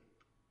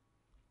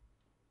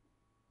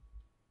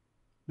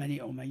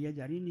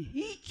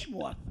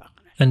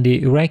 And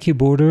the Iraqi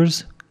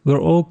borders were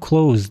all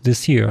closed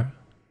this year.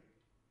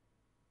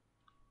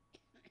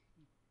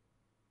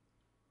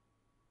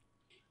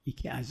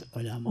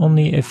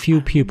 Only a few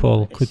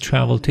people could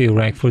travel to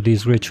Iraq for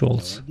these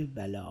rituals.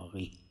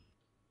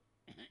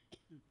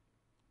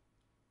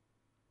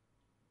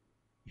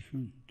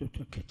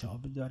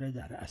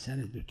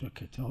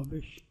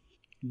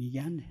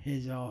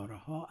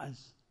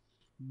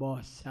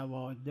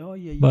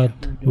 But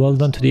well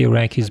done to the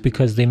Iraqis,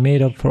 because they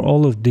made up for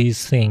all of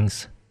these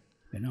things.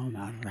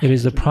 It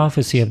is the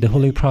prophecy of the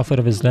Holy Prophet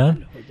of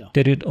Islam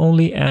that it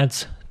only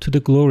adds to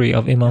the glory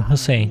of Imam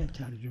Hussein.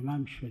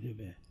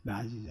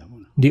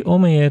 The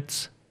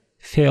Umayyads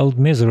failed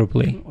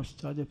miserably.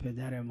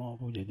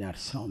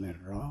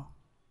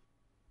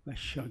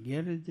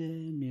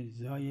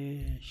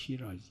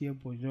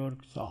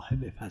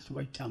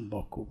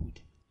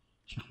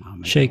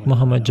 Sheikh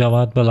Muhammad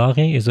Jawad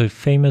Balaghi is a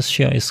famous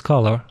Shia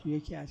scholar.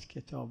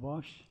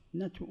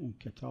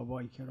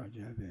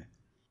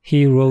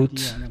 He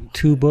wrote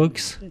 2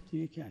 books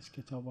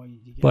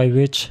by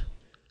which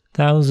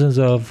thousands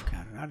of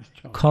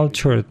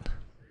cultured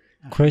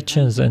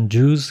Christians and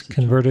Jews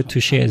converted to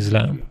Shia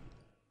Islam.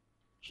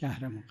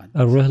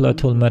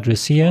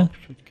 𝗙𝗢𝗪𝗓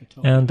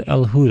and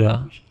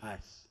al-Huda.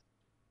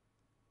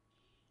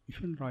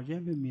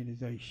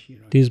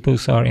 These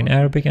books are in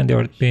Arabic and they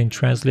are being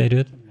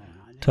translated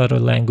to other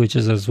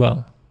languages as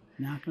well.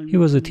 He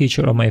was a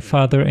teacher of my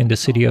father in the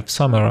city of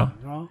Samarra,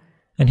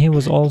 and he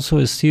was also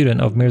a student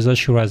of Mirza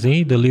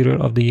Shirazi, the leader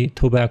of the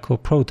tobacco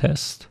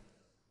protest.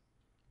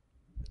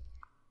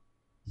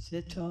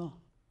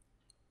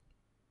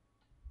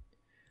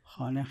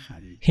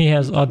 He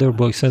has other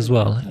books as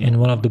well. In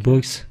one of the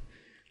books,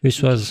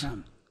 which was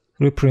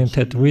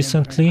reprinted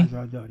recently,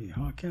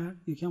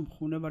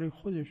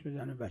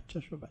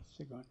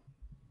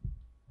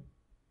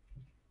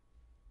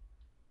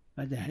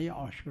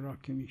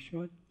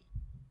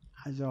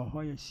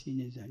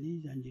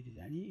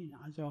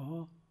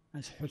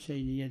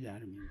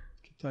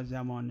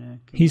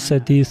 he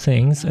said these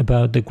things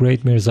about the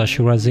great Mirza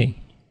Shirazi.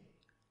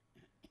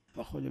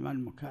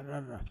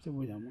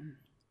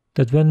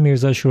 That when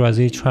Mirza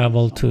Shirazi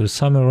traveled to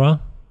Samarra,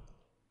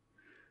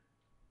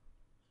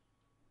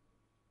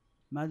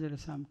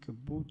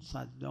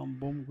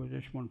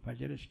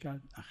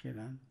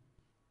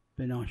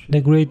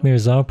 the great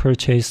Mirza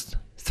purchased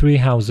 3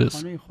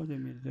 houses.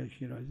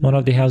 One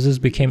of the houses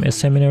became a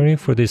seminary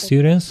for the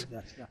students,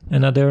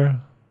 another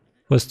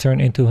was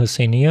turned into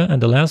Husseiniya,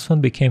 and the last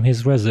one became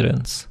his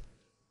residence.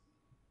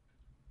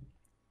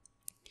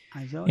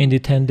 In the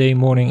 10-day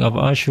morning of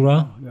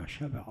Ashura,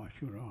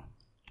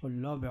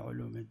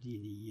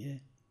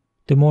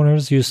 the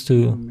mourners used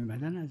to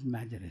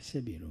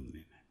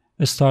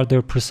start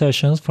their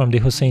processions from the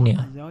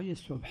Husseiniya.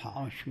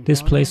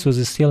 This place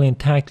was still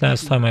intact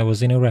last time I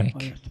was in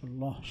Iraq.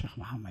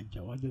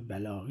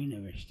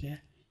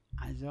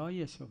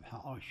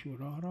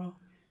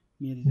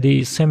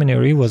 The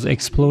seminary was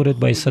exploded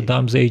by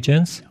Saddam's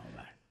agents,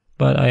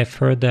 but I have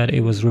heard that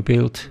it was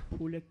rebuilt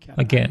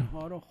again.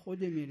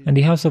 And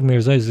the house of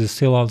Mirza is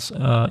still also,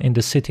 in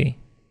the city.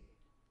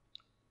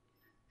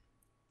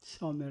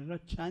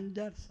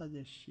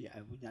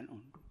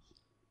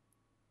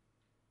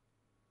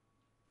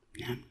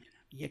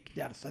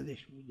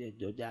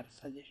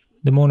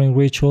 The morning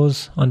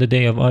rituals on the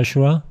day of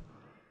Ashura,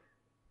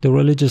 the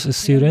religious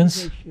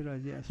students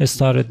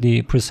started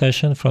the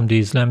procession from the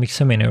Islamic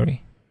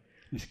seminary.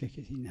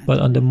 But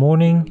on the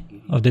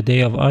morning of the day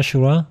of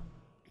Ashura,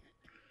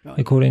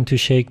 according to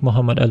Sheikh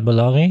Muhammad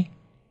al-Balaghi,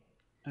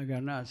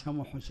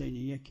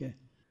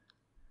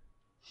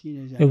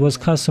 it was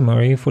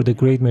customary for the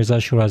great Mirza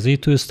Shirazi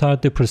to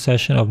start the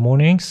procession of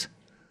mournings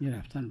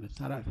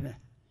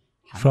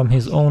from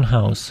his own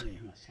house,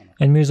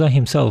 and Mirza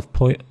himself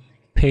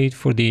paid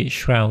for the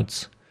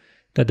shrouds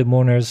that the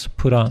mourners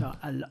put on.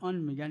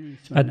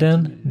 And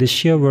then the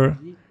Shia were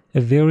a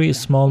very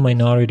small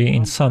minority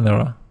in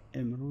Samarra.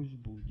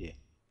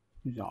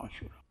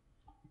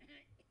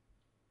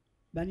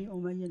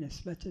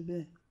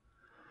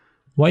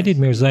 Why did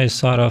Mirza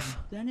start off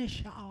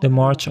the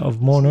march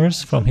of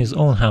mourners from his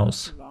own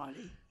house?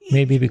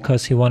 Maybe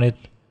because he wanted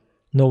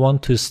no one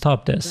to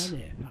stop this.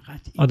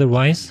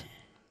 Otherwise,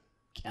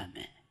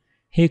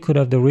 he could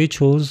have the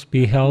rituals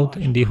be held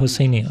in the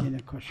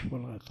Husseiniya.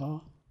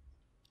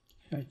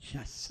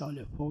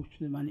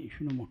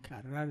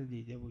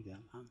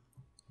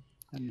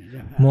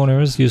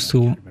 Mourners used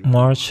to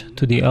march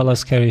to the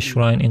al-Askari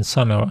shrine in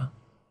Samarra.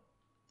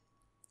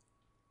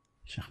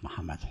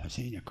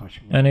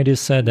 And it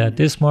is said that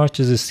this march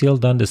is still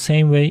done the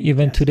same way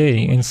even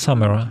today in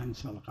Samarra.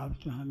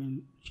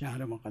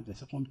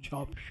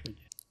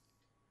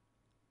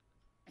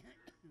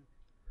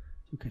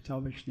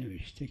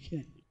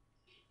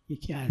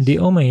 The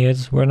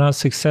Umayyads were not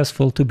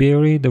successful to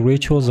bury the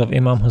rituals of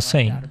Imam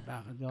Hussein.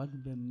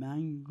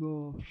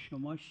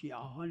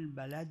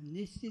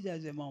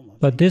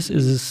 But this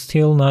is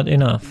still not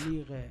enough.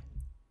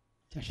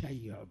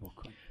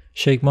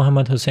 Sheikh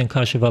Muhammad Hussein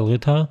Kashif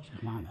al-Ghita,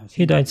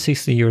 he died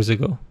 60 years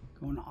ago.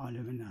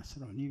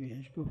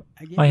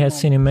 I had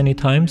seen him many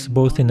times,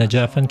 both in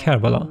Najaf and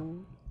Karbala.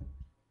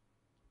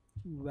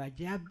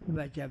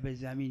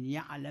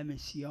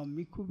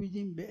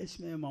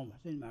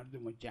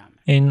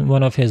 In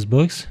one of his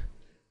books,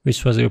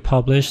 which was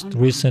republished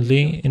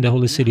recently in the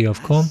holy city of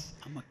Qom,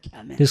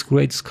 this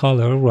great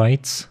scholar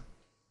writes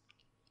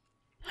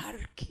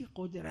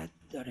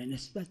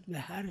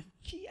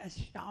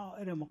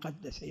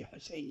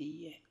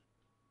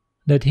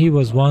that he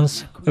was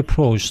once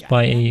approached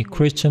by a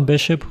Christian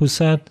bishop who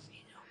said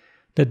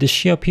that the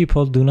Shia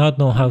people do not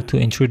know how to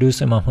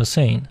introduce Imam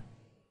Hussein.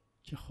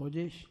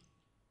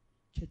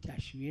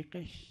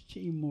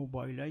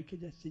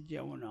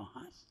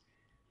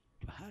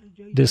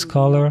 The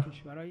scholar,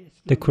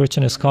 the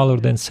Christian scholar,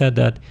 then said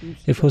that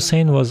if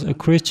Hussein was a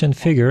Christian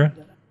figure,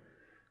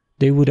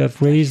 they would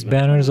have raised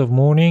banners of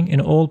mourning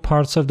in all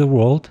parts of the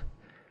world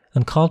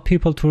and called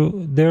people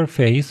to their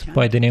faith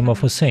by the name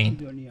of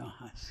Hussein.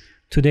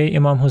 Today,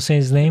 Imam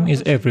Hussein's name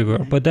is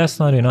everywhere, but that's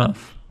not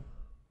enough.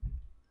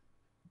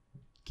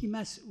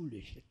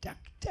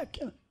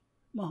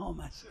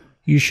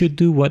 You should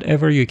do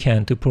whatever you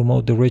can to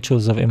promote the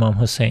rituals of Imam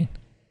Hussein.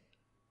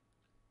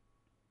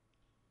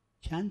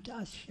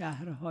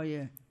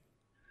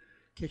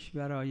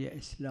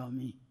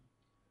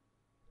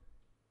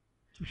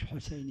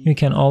 You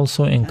can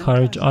also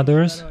encourage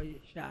others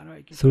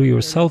through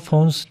your cell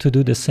phones to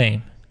do the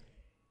same,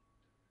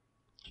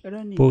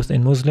 both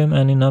in Muslim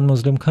and in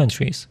non-Muslim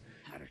countries.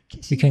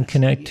 You can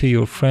connect to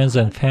your friends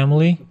and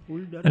family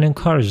and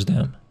encourage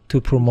them to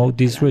promote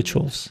these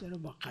rituals.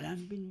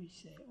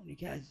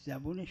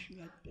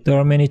 There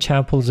are many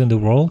chapels in the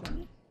world,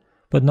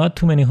 but not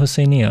too many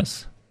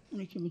Hussainiyas.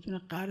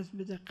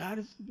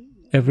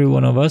 Every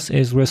one of us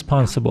is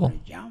responsible.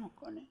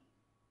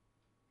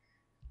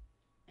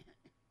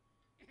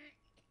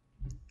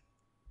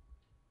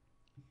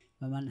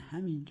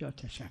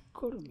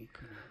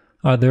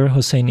 Are there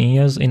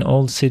Hussainiyas in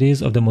all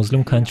cities of the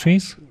Muslim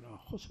countries?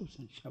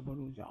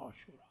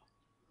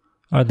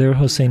 Are there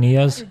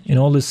Hussainiyas in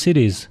all the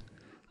cities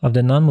of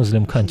the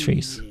non-Muslim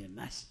countries?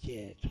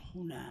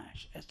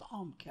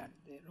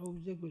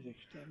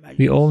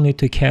 We all need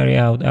to carry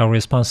out our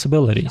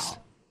responsibilities.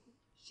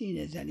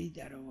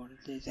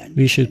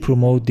 We should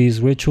promote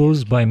these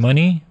rituals by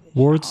money,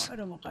 words,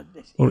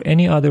 or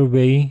any other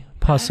way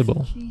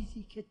possible.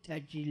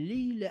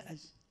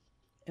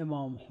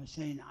 امام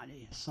حسین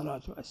علیه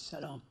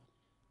السلام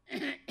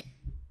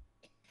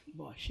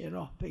با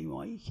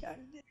𝗧𝗨𝗥𝗡𝗦𝗖𝗥𝗧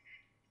کرده،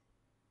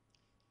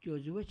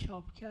 جزوه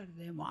چاپ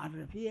کرده،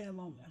 معرفی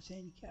امام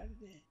حسین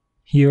کرده.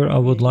 Here I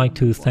would like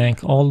to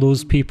thank all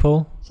those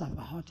people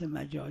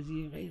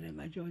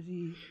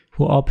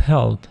who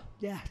upheld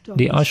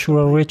the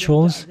Ashura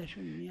rituals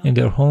in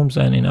their homes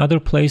and in other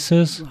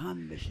places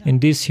in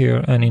this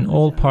year and in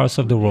all parts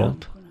of the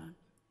world.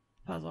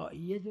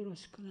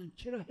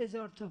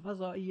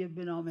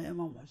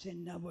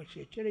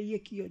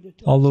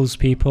 All those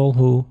people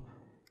who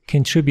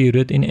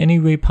contributed in any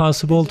way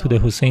possible to the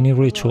Husseini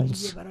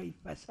rituals.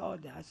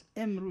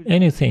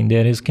 Anything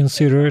that is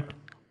considered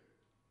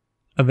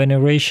a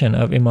veneration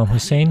of Imam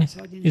Hussein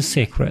is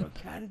sacred.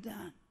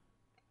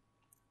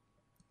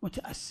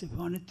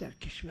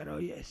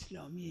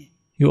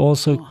 You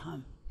also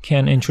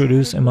can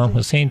introduce Imam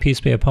Hussein, peace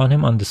be upon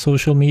him, on the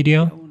social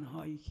media.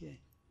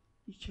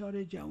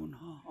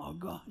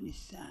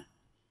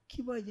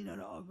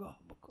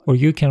 Or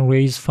you can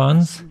raise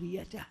funds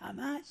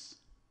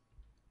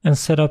and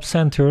set up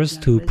centers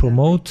to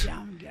promote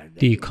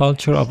the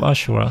culture of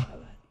Ashura.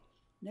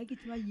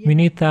 We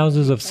need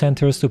thousands of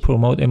centers to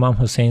promote Imam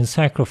Hussein's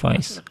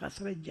sacrifice.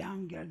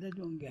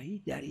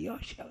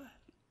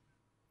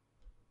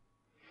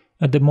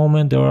 At the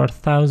moment, there are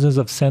thousands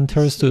of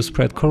centers to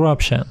spread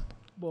corruption.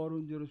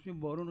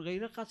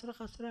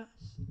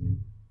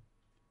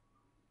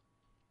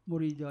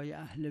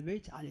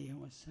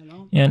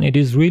 And it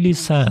is really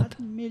sad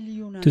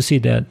to see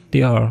that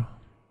they are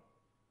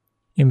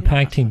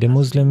impacting the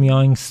Muslim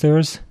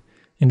youngsters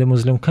in the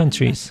Muslim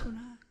countries.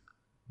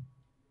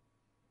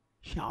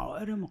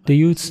 The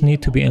youths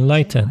need to be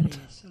enlightened.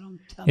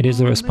 It is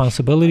the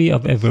responsibility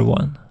of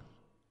everyone.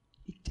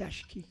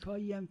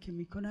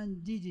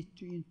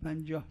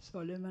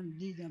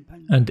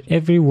 And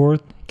every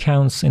word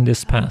counts in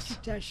this path.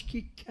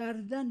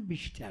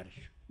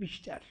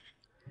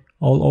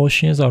 All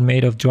oceans are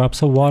made of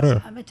drops of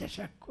water.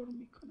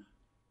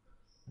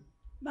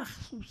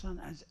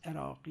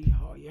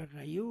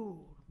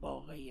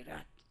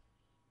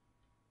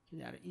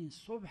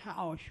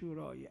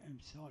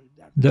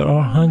 There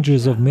are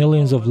hundreds of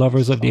millions of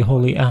lovers of the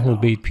holy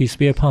Ahlul Bayt, peace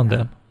be upon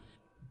them.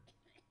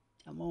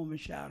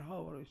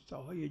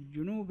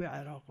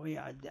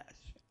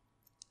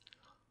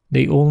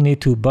 They all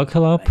need to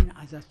buckle up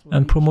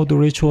and promote the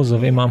rituals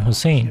of Imam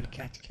Hussein.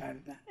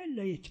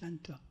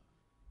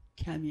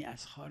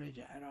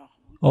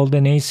 All the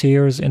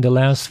naysayers in the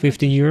last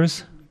 50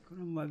 years,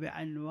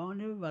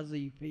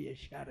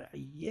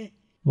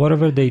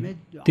 whatever they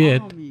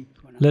did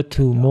led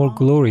to more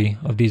glory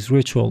of these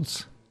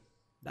rituals.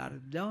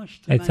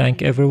 I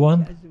thank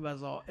everyone,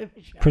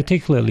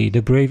 particularly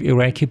the brave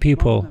Iraqi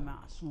people,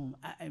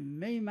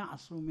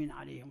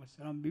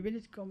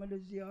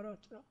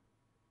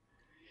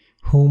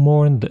 who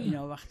mourned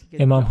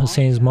Imam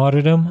Hussein's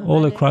martyrdom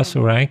all across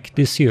Iraq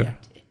this year.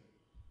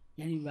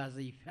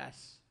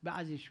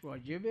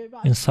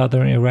 In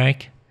southern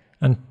Iraq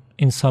and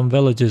in some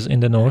villages in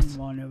the north,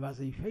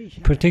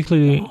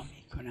 particularly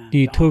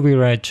the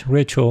𝗙𝗢𝗟𝗟𝗢𝗪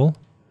ritual,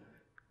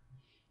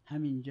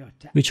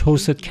 which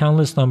hosted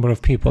countless number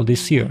of people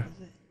this year.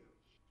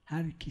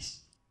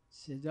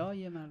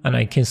 And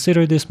I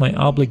consider this my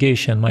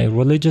obligation, my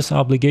religious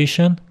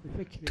obligation,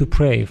 to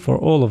pray for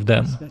all of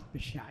them.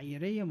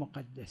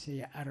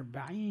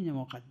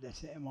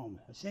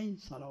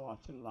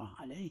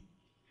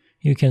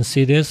 You can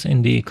see this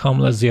in the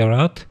Kamla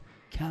Ziyarat,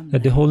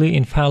 that the Holy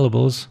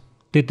Infallibles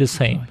did the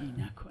same.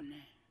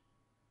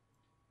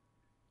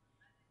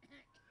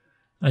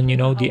 And you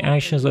know, the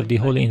actions of the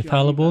Holy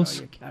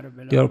Infallibles,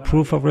 they are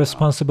proof of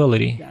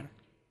responsibility,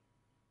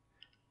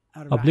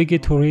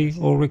 obligatory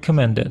or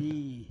recommended.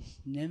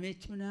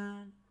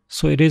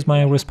 So it is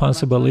my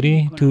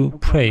responsibility to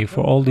pray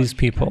for all these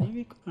people.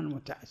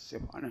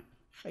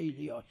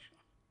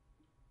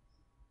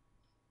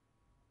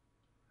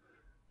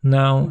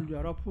 Now,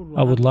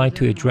 I would like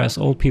to address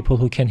all people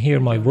who can hear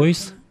my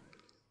voice.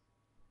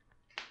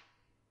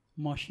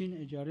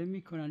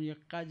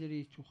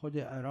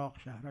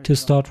 To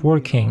start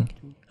working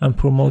and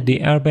promote the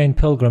Arbaeen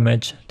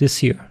pilgrimage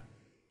this year.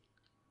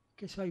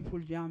 کسایی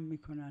پول جمع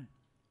میکنن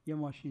 1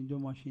 ماشین 2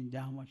 ماشین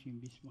 10 ماشین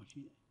 20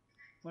 ماشین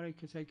برای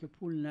کسایی که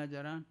پول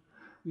ندارن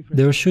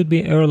There should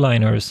be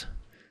airliners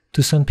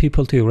to send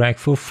people to Iraq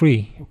for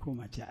free.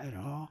 حکومت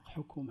عراق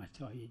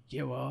حکومت‌های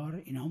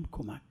جوار اینا هم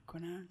کمک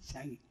کنن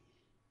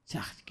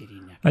سختگیری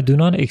نکنن I do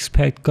not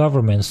expect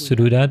governments to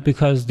do that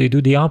because they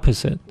do the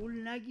opposite.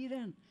 پول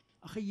نگیرن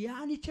آخه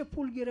یعنی چه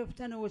پول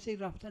گرفتن واسه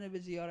رفتن به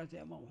زیارت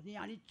امام حسین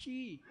یعنی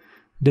چی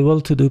The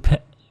well-to-do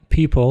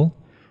people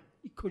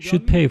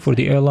should pay for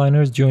the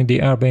airliners during the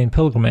Arbaeen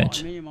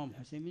pilgrimage.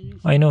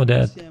 I know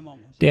that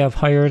they have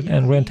hired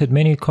and rented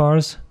many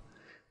cars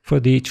for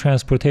the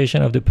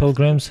transportation of the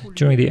pilgrims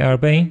during the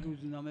Arbaeen.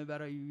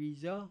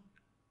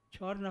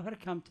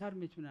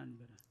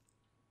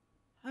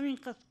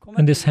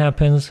 And this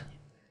happens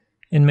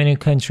in many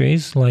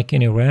countries like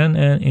in Iran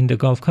and in the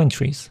Gulf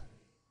countries.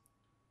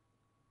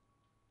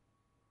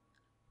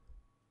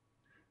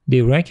 The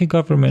Iraqi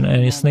government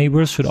and its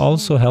neighbors should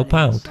also help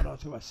out.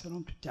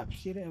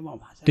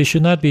 They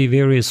should not be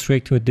very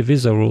strict with the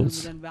visa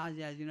rules.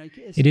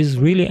 It is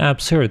really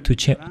absurd to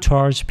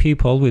charge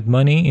people with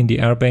money in the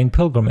Arbaeen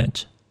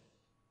pilgrimage.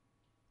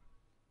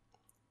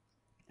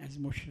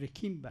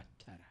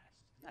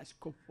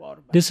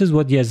 This is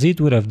what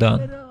Yazid would have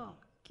done.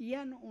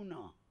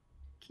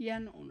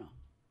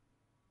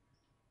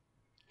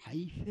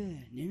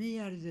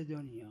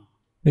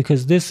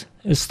 Because this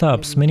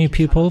stops many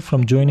people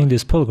from joining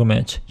this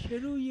pilgrimage.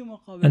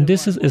 And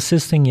this is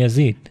assisting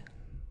Yazid.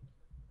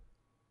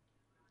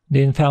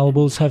 The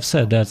infallibles have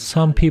said that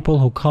some people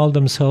who call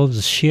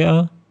themselves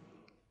Shia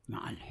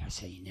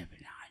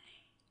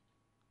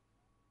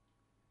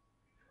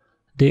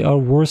they are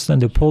worse than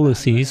the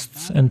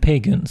polytheists and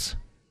pagans.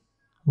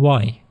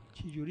 Why?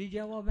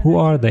 Who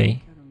are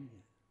they?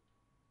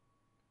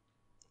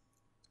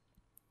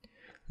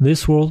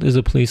 This world is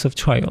a place of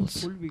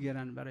trials.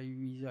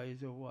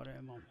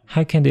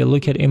 How can they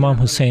look at Imam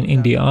Hussein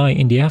in the eye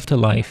in the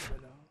afterlife?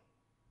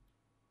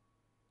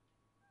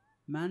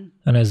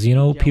 And as you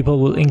know, people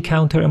will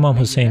encounter Imam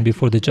Hussein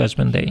before the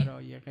Judgment Day.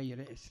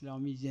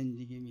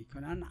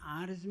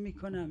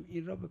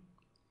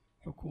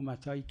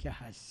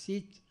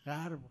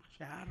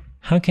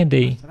 How can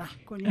they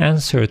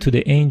answer to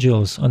the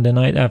angels on the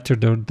night after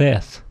their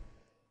death?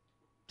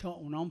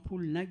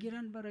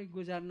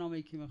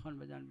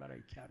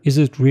 Is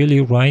it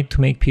really right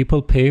to make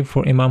people pay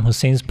for Imam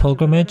Hussein's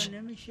pilgrimage?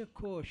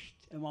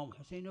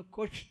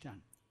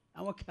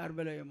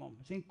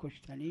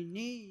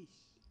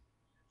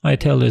 I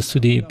tell this to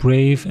the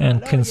brave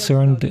and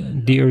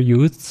concerned dear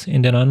youths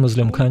in the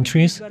non-Muslim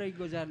countries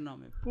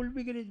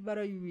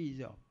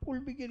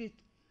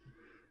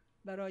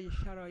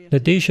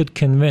that they should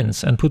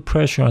convince and put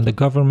pressure on the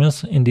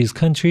governments in these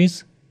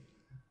countries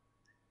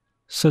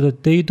so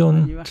that they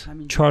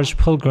don't charge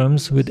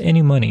pilgrims with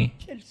any money.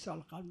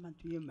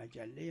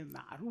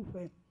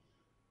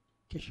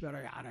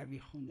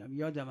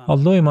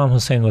 Although Imam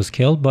Hussein was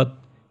killed, but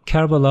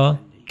Karbala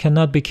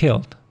cannot be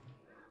killed.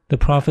 The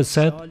Prophet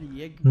said,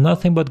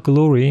 nothing but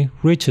glory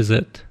reaches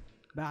it.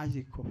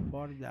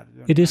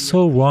 It is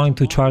so wrong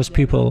to charge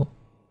people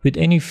with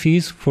any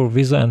fees for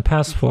visa and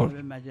passport.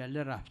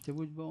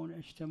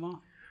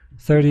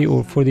 30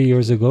 or 40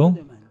 years ago,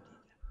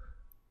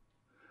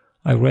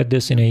 I read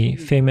this in a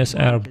famous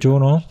Arab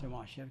journal.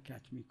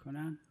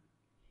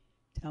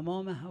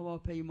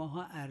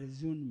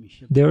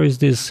 There is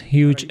this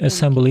huge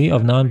assembly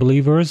of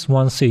non-believers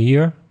once a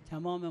year.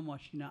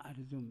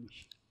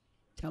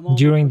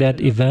 During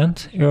that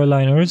event,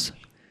 airliners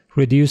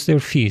reduce their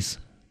fees.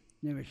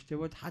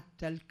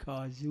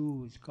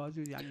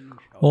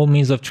 All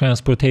means of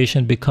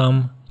transportation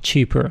become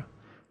cheaper.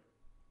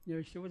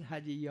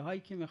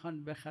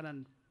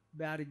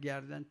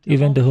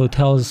 Even the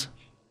hotels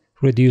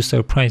reduce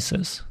their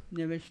prices.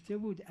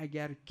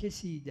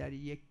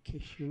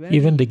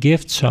 Even the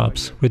gift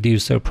shops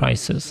reduce their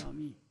prices.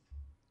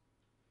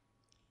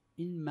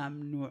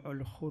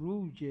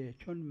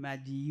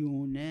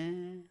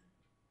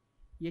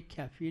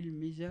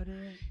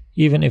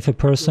 Even if a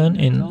person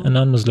in a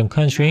non-Muslim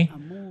country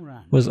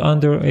was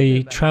under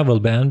a travel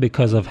ban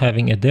because of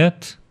having a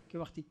debt,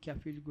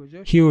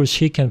 he or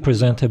she can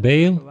present a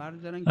bail,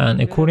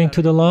 and according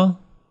to the law,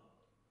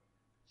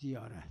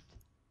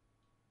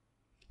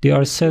 they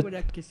are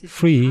set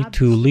free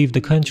to leave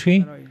the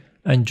country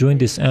and join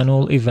this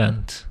annual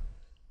event.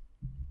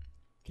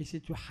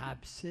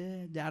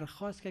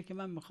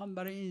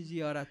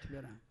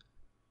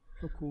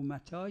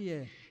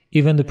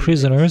 Even the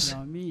prisoners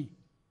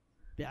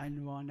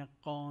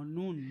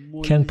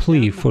can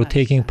plea for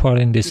taking part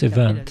in this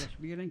event.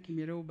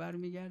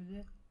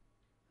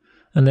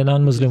 And the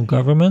non-Muslim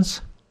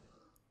governments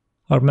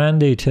are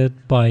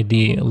mandated by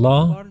the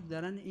law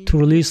to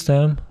release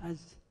them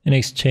in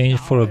exchange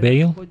for a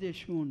bail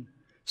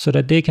so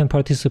that they can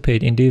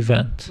participate in the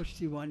event.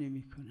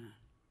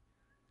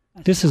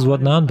 This is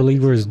what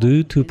non-believers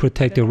do to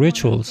protect their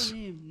rituals.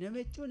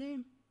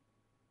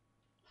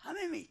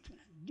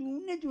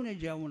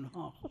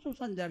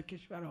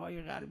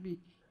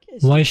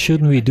 Why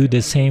shouldn't we do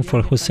the same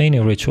for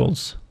Husseini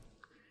rituals?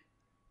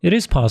 It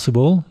is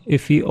possible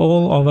if we,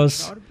 all of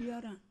us,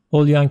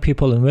 all young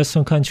people in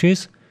Western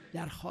countries,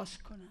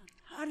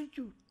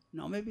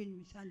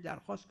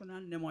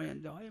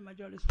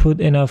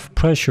 put enough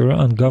pressure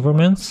on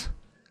governments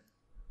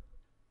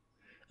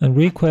and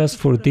request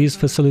for these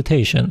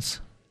facilitations.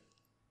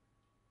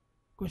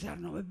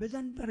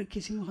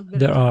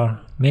 There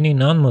are many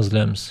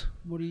non-Muslims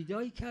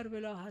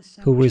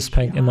who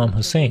respect Imam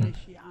Hussein.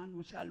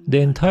 The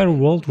entire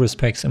world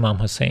respects Imam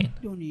Hussein.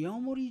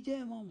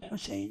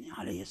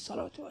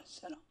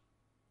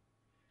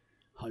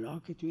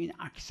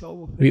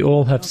 We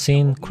all have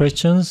seen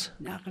Christians,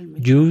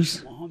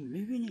 Jews,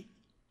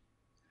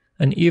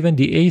 and even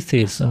the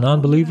atheists and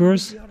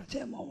non-believers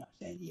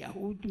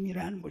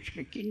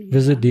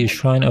visit the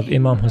shrine of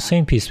Imam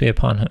Hussein, peace be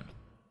upon him.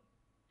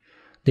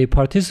 They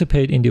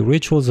participate in the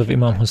rituals of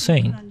Imam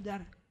Hussein.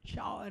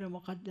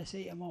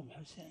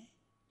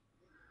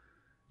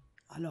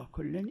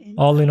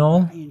 All in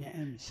all,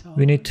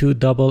 we need to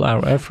double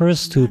our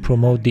efforts to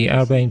promote the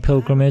Arba'in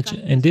pilgrimage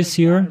in this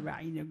year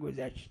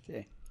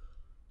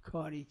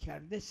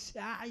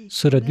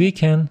so that we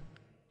can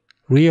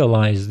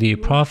realize the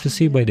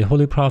prophecy by the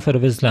Holy Prophet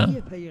of Islam.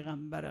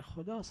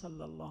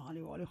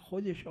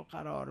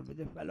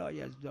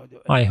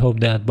 I hope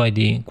that by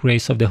the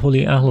grace of the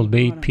Holy Ahlul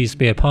Bayt, peace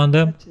be upon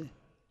them,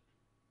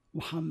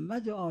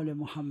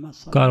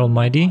 God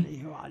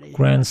Almighty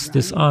grants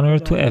this honor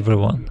to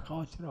everyone.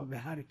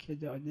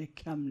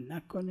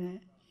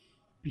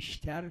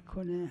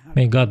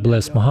 May God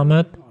bless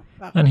Muhammad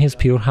and his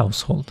pure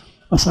household.